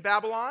captivity in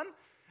Babylon?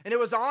 And it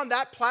was on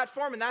that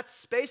platform, in that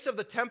space of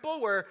the temple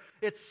where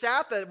it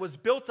sat, that it was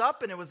built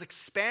up and it was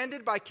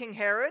expanded by King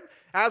Herod,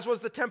 as was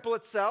the temple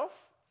itself.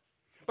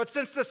 But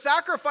since the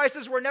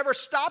sacrifices were never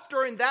stopped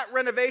during that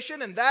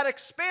renovation and that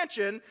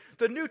expansion,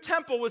 the new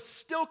temple was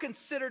still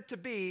considered to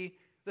be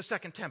the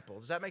second temple.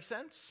 Does that make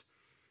sense?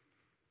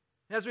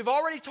 As we've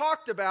already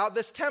talked about,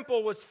 this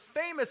temple was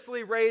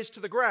famously razed to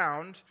the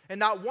ground, and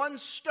not one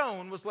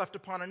stone was left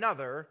upon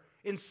another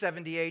in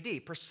 70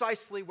 AD,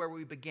 precisely where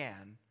we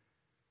began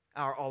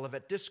our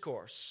Olivet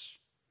Discourse.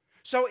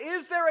 So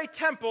is there a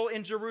temple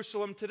in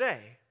Jerusalem today?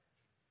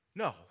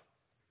 No.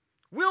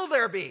 Will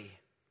there be?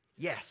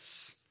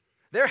 Yes.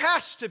 There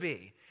has to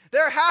be.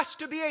 There has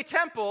to be a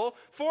temple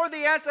for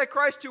the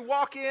Antichrist to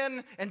walk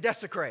in and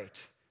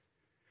desecrate.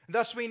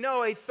 Thus we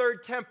know a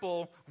third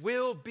temple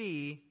will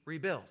be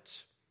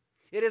rebuilt.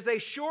 It is a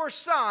sure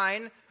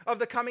sign of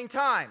the coming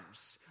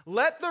times.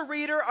 Let the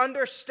reader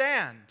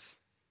understand.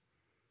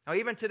 Now,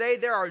 even today,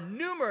 there are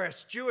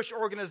numerous Jewish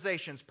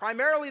organizations,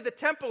 primarily the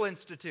Temple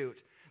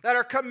Institute, that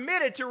are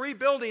committed to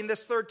rebuilding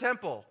this third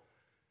temple.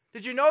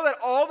 Did you know that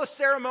all the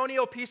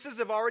ceremonial pieces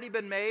have already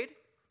been made?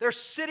 They're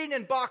sitting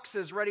in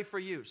boxes ready for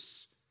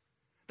use.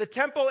 The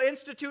Temple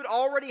Institute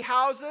already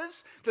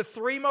houses the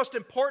 3 most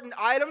important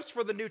items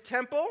for the new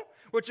temple,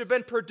 which have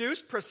been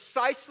produced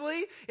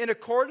precisely in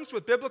accordance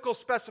with biblical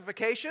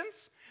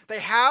specifications. They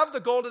have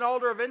the golden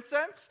altar of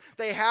incense.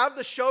 They have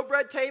the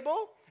showbread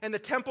table and the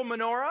temple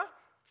menorah.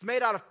 It's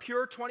made out of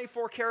pure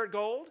 24-karat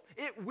gold.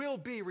 It will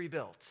be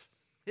rebuilt.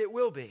 It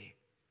will be.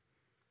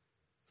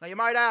 Now you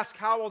might ask,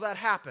 how will that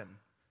happen?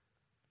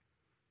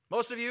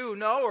 Most of you who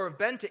know or have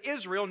been to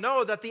Israel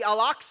know that the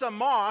Al-Aqsa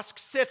Mosque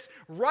sits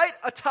right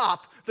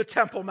atop the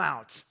Temple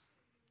Mount.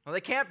 Well,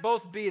 they can't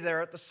both be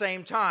there at the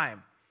same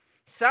time.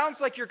 It sounds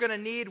like you're going to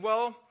need,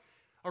 well,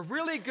 a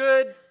really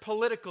good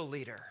political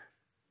leader.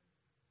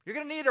 You're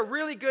going to need a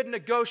really good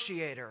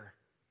negotiator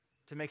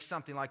to make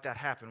something like that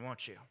happen,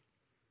 won't you?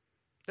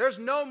 There's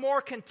no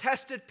more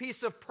contested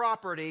piece of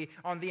property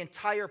on the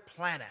entire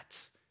planet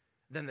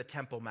than the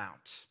Temple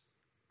Mount.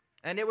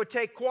 And it would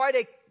take quite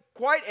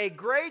a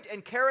great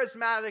and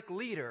charismatic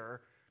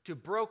leader to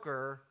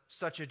broker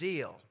such a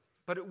deal.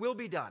 But it will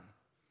be done.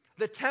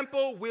 The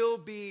temple will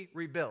be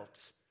rebuilt.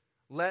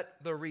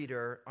 Let the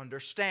reader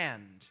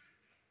understand.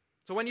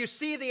 So when you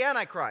see the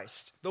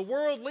Antichrist, the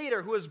world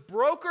leader who has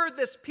brokered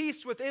this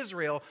peace with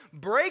Israel,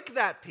 break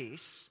that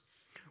peace,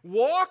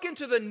 walk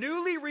into the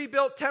newly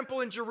rebuilt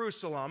temple in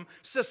Jerusalem,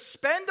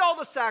 suspend all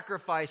the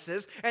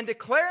sacrifices, and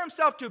declare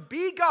himself to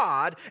be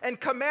God, and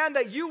command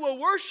that you will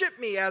worship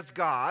me as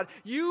God,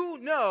 you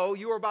know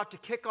you are about to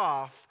kick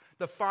off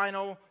the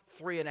final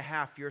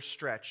 3.5-year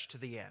stretch to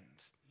the end.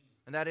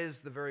 And that is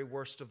the very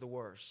worst of the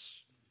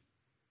worst.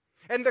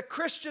 And the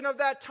Christian of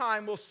that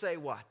time will say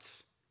what?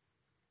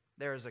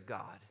 There is a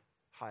God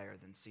higher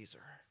than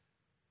Caesar.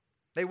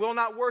 They will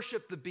not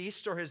worship the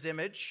beast or his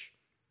image.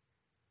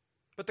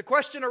 But the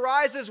question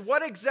arises,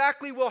 what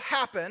exactly will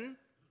happen?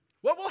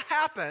 What will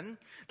happen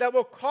that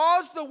will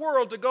cause the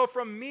world to go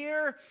from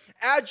mere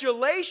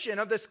adulation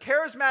of this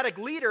charismatic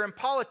leader and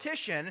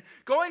politician,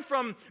 going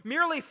from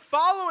merely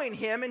following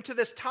him into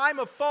this time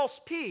of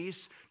false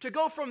peace, to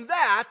go from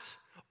that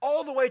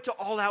all the way to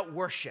all-out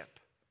worship?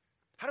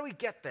 How do we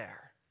get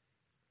there?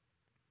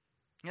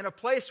 In a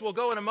place we'll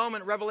go in a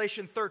moment,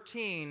 Revelation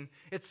 13,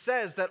 it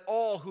says that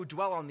all who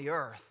dwell on the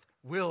earth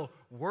will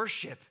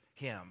worship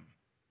him.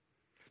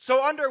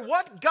 So under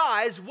what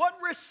guise, what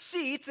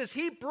receipts is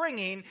he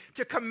bringing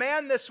to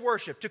command this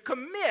worship, to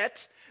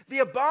commit the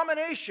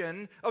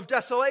abomination of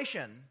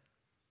desolation?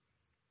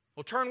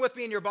 Well, turn with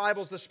me in your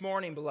Bibles this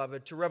morning,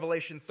 beloved, to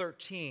Revelation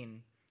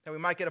 13, that we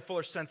might get a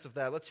fuller sense of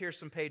that. Let's hear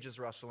some pages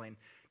rustling.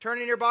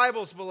 Turn in your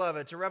Bibles,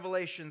 beloved, to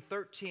Revelation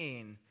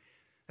 13,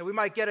 that we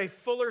might get a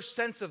fuller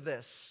sense of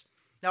this.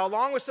 Now,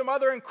 along with some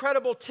other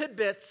incredible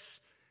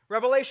tidbits,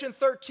 Revelation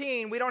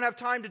 13, we don't have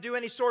time to do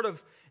any sort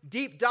of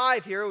deep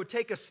dive here. It would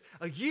take us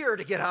a year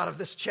to get out of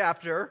this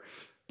chapter.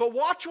 But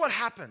watch what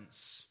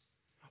happens.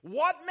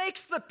 What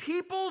makes the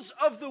peoples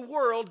of the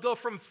world go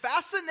from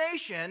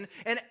fascination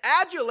and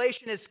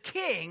adulation as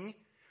king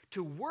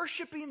to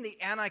worshiping the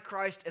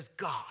Antichrist as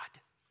God?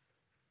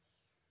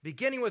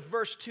 Beginning with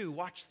verse 2,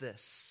 watch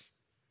this.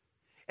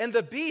 And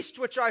the beast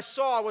which I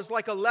saw was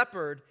like a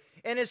leopard,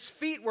 and his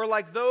feet were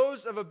like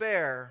those of a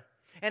bear,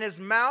 and his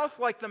mouth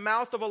like the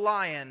mouth of a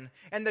lion.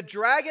 And the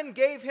dragon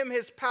gave him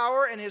his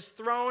power and his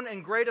throne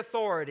and great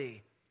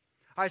authority.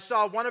 I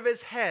saw one of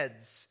his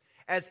heads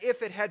as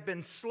if it had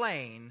been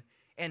slain,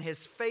 and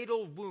his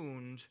fatal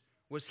wound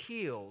was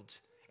healed.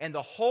 And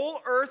the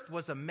whole earth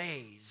was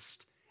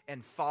amazed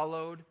and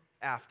followed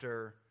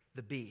after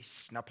the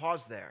beast. Now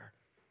pause there.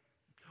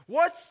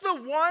 What's the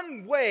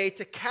one way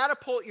to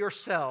catapult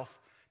yourself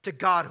to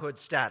godhood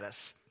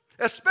status?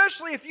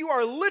 Especially if you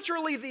are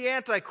literally the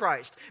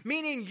Antichrist,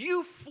 meaning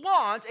you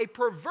flaunt a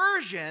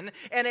perversion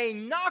and a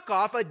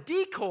knockoff, a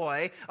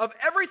decoy of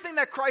everything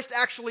that Christ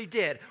actually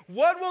did.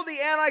 What will the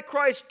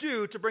Antichrist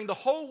do to bring the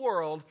whole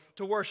world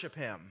to worship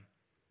him?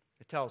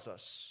 It tells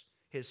us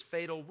his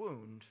fatal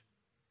wound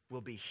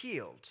will be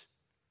healed.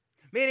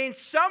 Meaning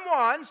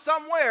someone,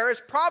 somewhere,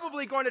 is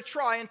probably going to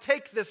try and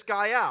take this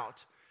guy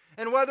out.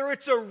 And whether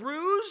it's a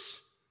ruse,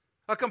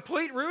 a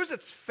complete ruse,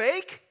 it's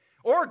fake,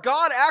 or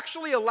God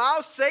actually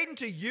allows Satan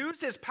to use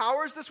his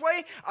powers this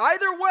way,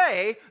 either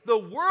way, the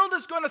world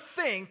is going to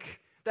think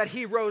that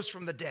he rose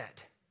from the dead.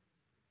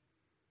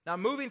 Now,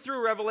 moving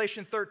through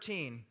Revelation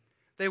 13,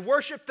 they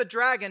worship the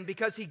dragon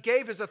because he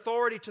gave his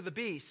authority to the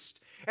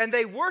beast. And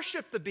they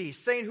worship the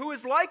beast, saying, "Who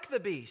is like the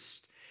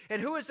beast?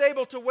 And who is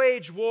able to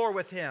wage war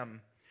with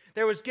him?"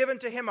 There was given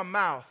to him a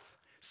mouth,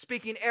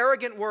 speaking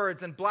arrogant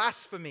words and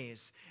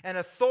blasphemies, and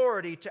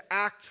authority to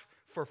act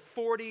for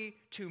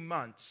 42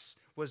 months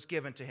was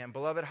given to him.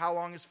 Beloved, how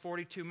long is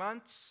 42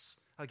 months?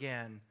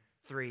 Again,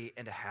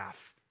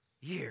 3.5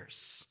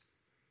 years.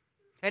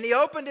 And he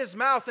opened his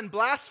mouth in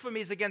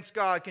blasphemies against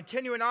God,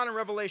 continuing on in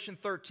Revelation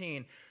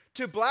 13,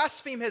 to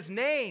blaspheme his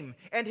name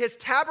and his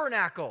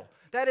tabernacle,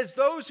 that is,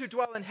 those who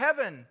dwell in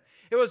heaven.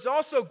 It was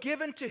also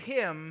given to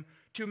him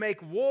to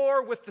make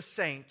war with the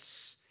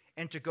saints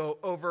and to go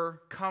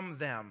overcome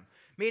them.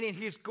 Meaning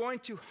he's going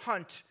to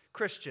hunt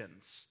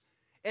Christians,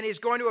 and he's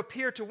going to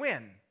appear to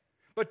win.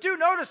 But do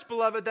notice,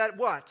 beloved, that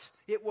what?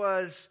 It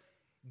was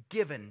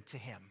given to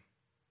him.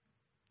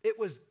 It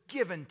was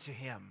given to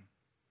him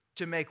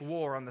to make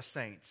war on the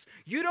saints.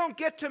 You don't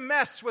get to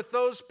mess with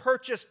those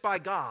purchased by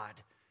God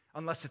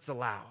unless it's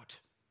allowed.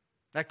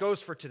 That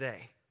goes for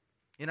today,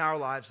 in our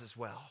lives as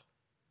well.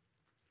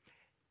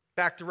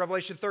 Back to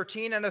Revelation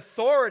 13, an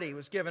authority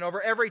was given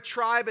over every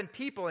tribe and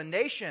people and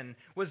nation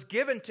was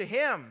given to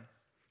him.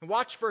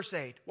 Watch verse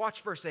 8.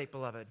 Watch verse 8,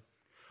 beloved.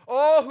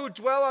 All who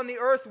dwell on the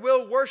earth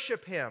will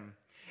worship him.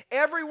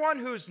 Everyone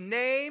whose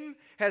name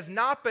has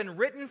not been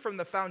written from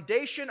the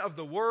foundation of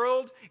the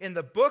world in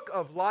the book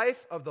of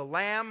life of the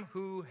Lamb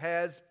who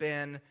has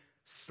been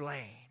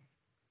slain.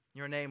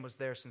 Your name was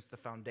there since the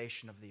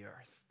foundation of the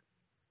earth.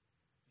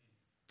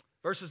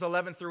 Verses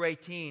 11 through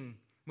 18,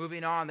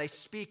 moving on, they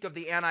speak of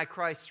the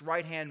Antichrist's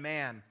right-hand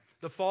man,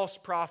 the false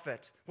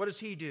prophet. What does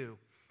he do?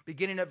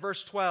 Beginning at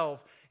verse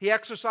 12, he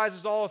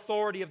exercises all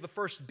authority of the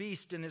first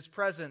beast in his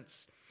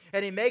presence,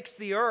 and he makes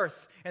the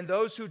earth and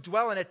those who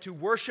dwell in it to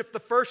worship the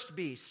first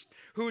beast,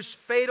 whose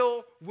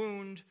fatal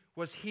wound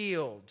was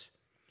healed.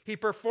 He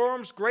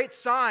performs great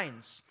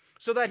signs,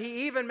 so that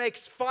he even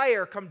makes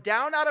fire come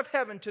down out of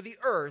heaven to the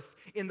earth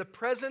in the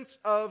presence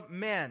of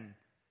men.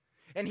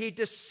 And he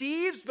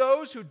deceives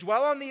those who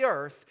dwell on the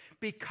earth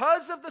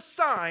because of the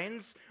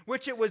signs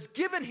which it was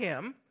given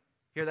him,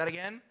 hear that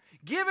again,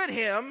 given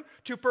him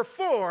to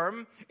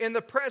perform in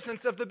the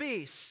presence of the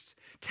beast,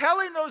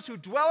 telling those who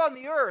dwell on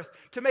the earth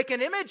to make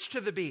an image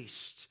to the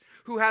beast,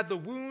 who had the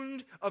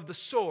wound of the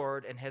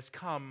sword and has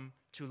come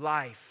to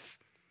life.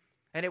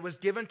 And it was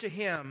given to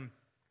him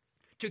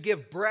to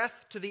give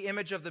breath to the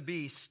image of the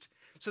beast,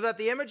 so that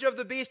the image of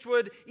the beast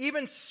would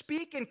even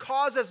speak and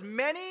cause as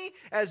many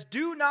as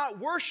do not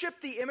worship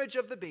the image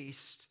of the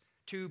beast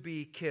to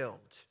be killed.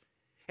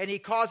 And he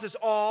causes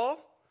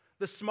all,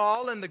 the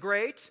small and the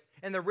great,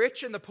 and the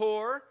rich and the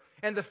poor,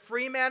 and the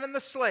free man and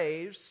the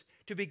slaves,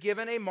 to be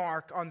given a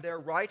mark on their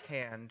right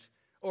hand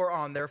or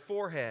on their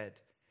forehead.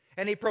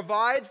 And he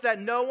provides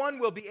that no one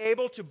will be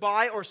able to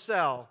buy or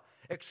sell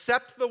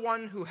except the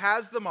one who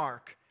has the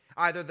mark,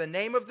 either the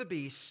name of the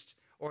beast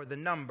or the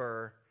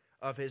number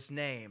of his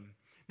name.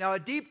 Now, a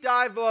deep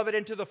dive, beloved,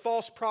 into the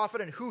false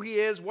prophet and who he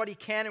is, what he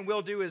can and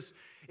will do is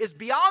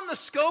beyond the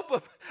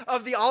scope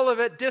of the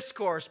Olivet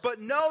Discourse. But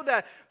know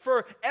that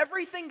for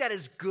everything that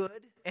is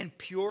good and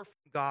pure from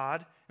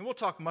God, and we'll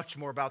talk much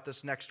more about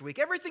this next week,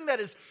 everything that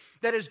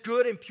is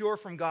good and pure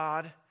from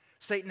God,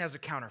 Satan has a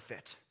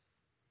counterfeit.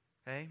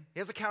 Okay? He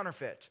has a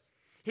counterfeit.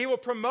 He will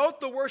promote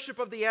the worship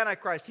of the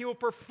Antichrist. He will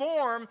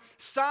perform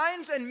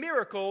signs and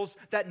miracles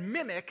that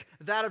mimic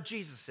that of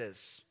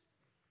Jesus's.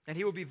 And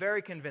he will be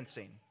very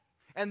convincing.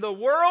 And the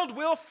world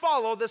will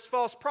follow this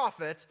false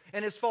prophet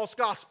and his false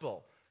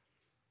gospel.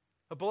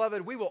 But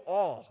beloved, we will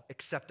all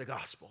accept a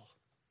gospel.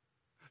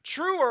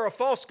 True or a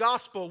false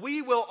gospel,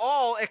 we will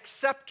all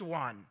accept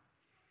one.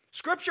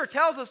 Scripture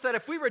tells us that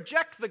if we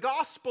reject the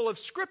gospel of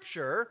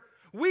Scripture,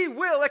 we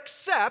will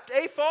accept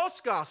a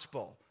false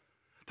gospel.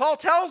 Paul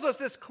tells us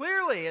this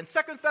clearly in 2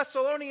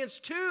 Thessalonians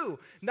 2,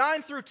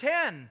 9 through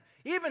 10,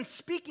 even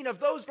speaking of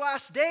those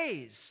last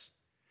days.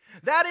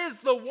 That is,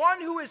 the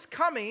one who is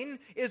coming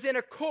is in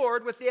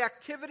accord with the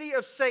activity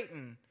of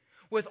Satan,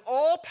 with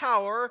all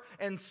power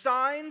and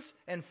signs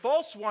and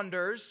false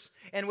wonders,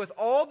 and with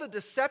all the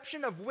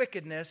deception of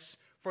wickedness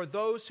for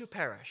those who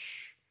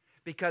perish,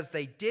 because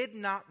they did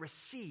not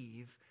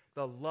receive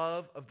the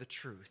love of the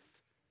truth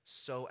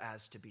so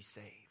as to be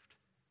saved.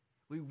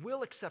 We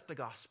will accept the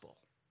gospel.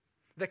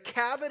 The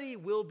cavity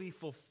will be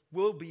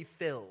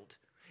filled.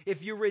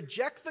 If you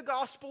reject the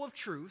gospel of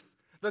truth,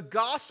 the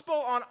gospel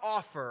on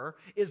offer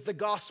is the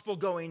gospel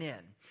going in,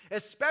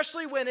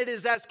 especially when it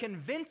is as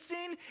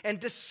convincing and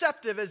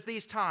deceptive as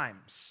these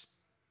times.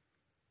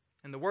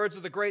 In the words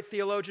of the great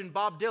theologian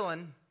Bob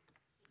Dylan,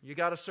 you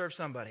got to serve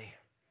somebody.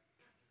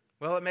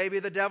 Well, it may be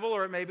the devil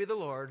or it may be the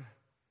Lord,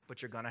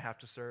 but you're going to have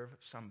to serve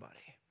somebody.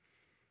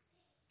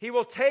 He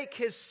will take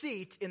his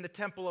seat in the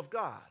temple of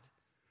God,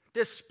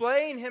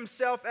 displaying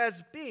himself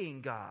as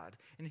being God,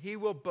 and he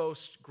will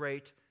boast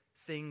great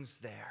things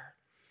there.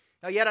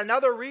 Now, yet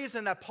another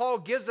reason that Paul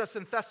gives us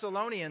in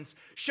Thessalonians,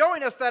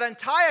 showing us that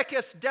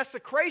Antiochus'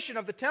 desecration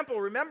of the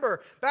temple, remember,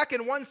 back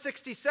in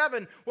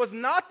 167, was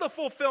not the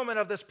fulfillment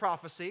of this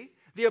prophecy,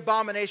 the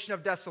abomination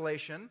of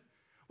desolation.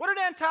 What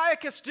did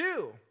Antiochus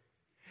do?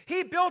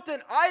 He built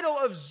an idol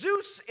of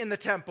Zeus in the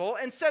temple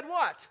and said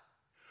what?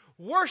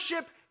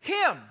 Worship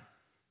him.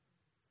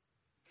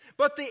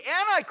 But the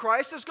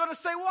Antichrist is going to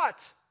say what?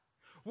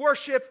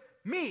 Worship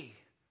me.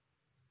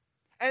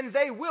 And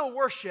they will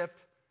worship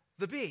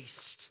the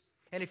beast.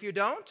 And if you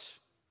don't,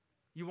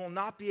 you will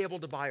not be able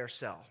to buy or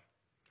sell.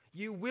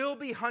 You will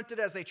be hunted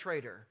as a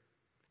traitor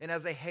and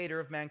as a hater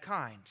of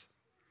mankind.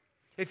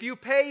 if you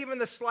pay even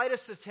the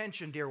slightest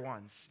attention, dear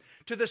ones,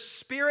 to the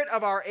spirit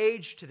of our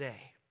age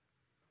today,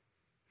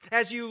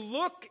 as you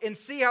look and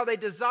see how they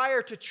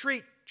desire to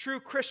treat true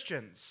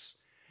Christians,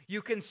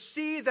 you can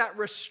see that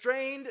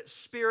restrained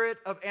spirit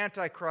of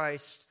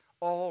Antichrist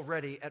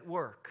already at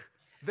work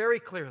very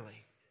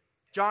clearly.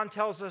 John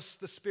tells us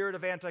the spirit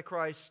of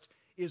Antichrist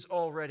is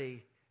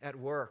already at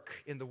work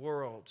in the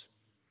world.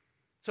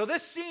 So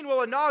this scene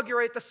will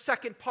inaugurate the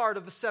second part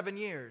of the 7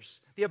 years,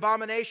 the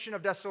Abomination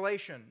of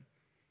Desolation.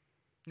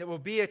 It will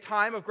be a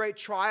time of great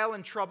trial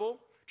and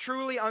trouble,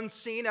 truly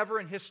unseen ever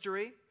in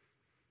history.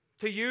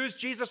 To use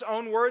Jesus'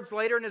 own words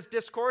later in his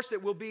discourse,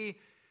 it will be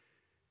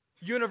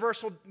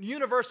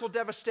universal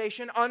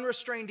devastation,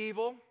 unrestrained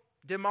evil.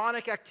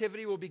 Demonic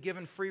activity will be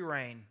given free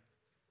rein.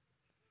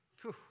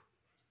 Whew.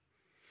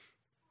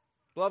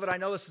 Beloved, I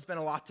know this has been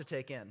a lot to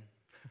take in.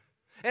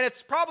 And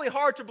it's probably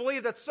hard to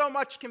believe that so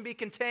much can be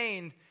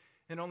contained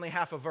in only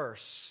half a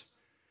verse.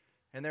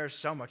 And there's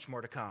so much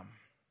more to come.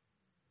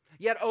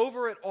 Yet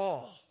over it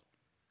all,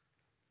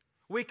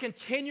 we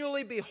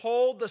continually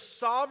behold the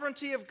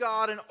sovereignty of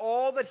God in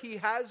all that He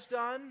has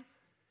done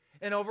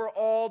and over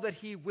all that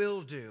He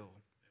will do.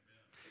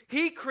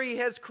 He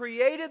has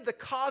created the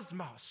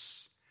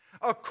cosmos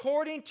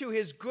according to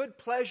His good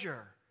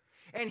pleasure,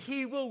 and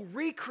He will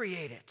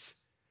recreate it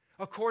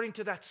according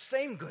to that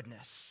same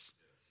goodness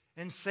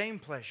and same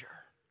pleasure.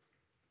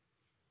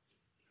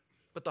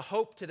 But the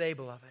hope today,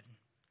 beloved,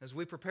 as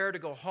we prepare to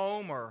go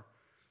home or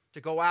to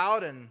go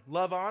out and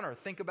love on or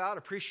think about,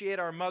 appreciate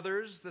our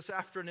mothers this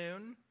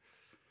afternoon,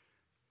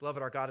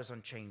 beloved, our God is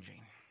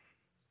unchanging.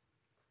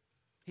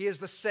 He is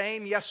the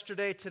same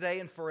yesterday, today,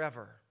 and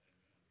forever.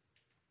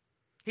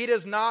 He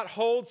does not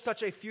hold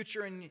such a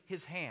future in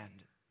His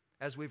hand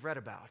as we've read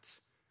about,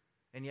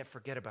 and yet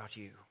forget about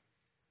you.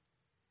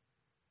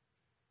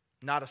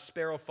 Not a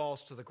sparrow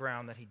falls to the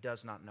ground that He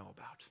does not know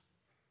about.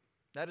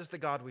 That is the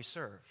God we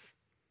serve.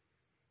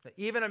 That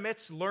even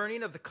amidst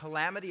learning of the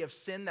calamity of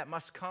sin that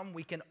must come,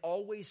 we can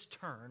always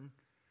turn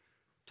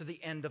to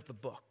the end of the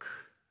book.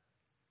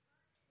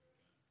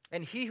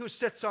 And He who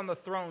sits on the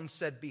throne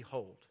said,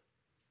 "Behold,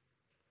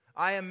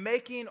 I am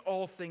making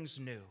all things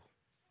new."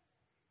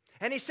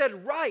 And He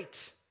said,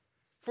 "Write,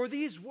 for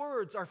these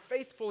words are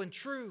faithful and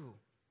true."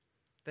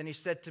 Then He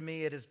said to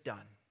me, "It is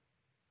done.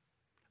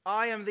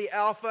 I am the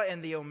Alpha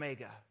and the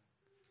Omega,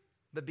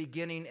 the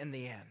beginning and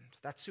the end."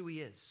 That's who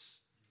He is.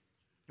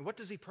 And what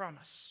does He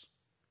promise?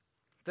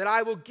 That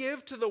I will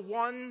give to the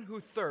one who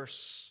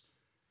thirsts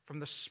from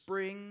the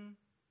spring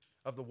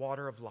of the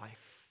water of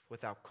life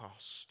without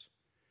cost.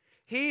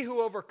 He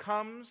who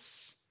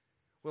overcomes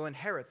will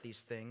inherit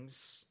these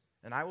things,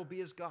 and I will be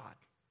his God,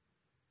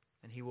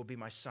 and he will be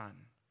my son.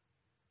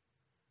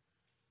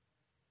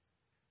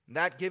 And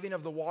that giving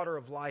of the water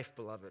of life,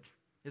 beloved,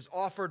 is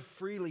offered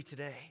freely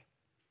today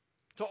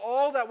to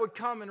all that would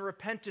come in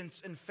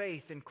repentance and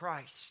faith in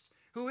Christ,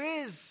 who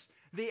is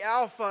the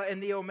Alpha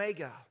and the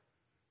Omega.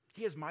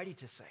 He is mighty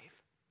to save.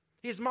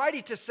 He is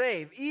mighty to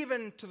save,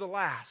 even to the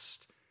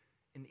last,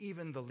 and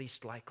even the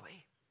least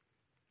likely.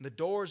 And the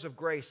doors of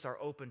grace are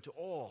open to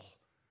all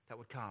that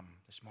would come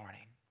this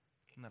morning.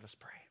 And let us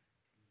pray.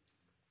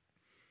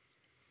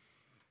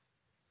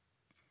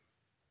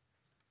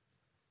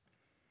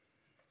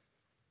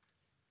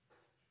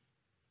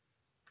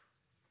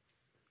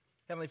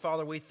 Heavenly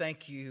Father, we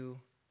thank you,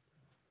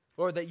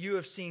 Lord, that you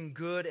have seen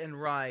good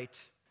and right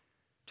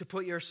to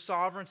put your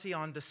sovereignty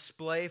on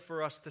display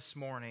for us this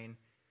morning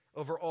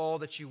over all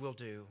that you will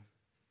do.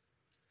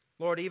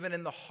 Lord, even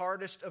in the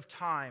hardest of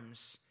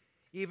times,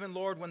 even,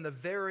 Lord, when the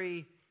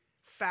very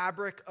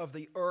fabric of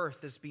the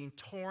earth is being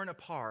torn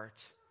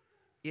apart,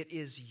 it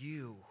is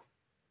you.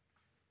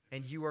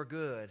 And you are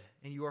good,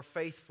 and you are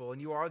faithful,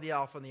 and you are the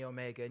Alpha and the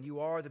Omega, and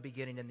you are the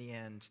beginning and the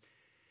end.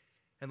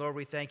 And Lord,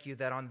 we thank you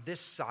that on this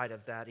side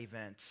of that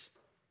event,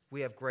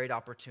 we have great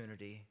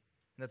opportunity,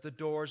 and that the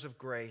doors of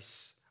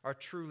grace are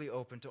truly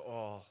open to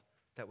all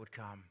that would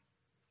come.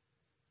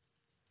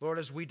 Lord,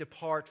 as we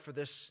depart for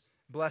this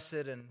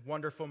blessed and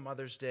wonderful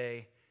Mother's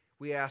Day,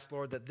 we ask,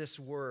 Lord, that this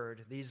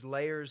word, these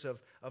layers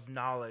of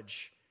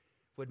knowledge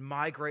would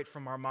migrate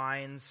from our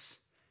minds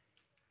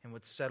and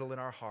would settle in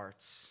our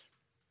hearts.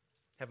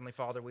 Heavenly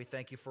Father, we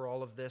thank you for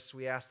all of this.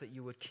 We ask that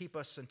you would keep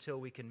us until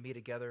we can meet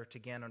together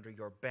again under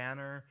your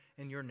banner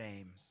in your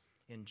name.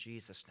 In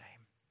Jesus'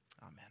 name,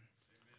 amen.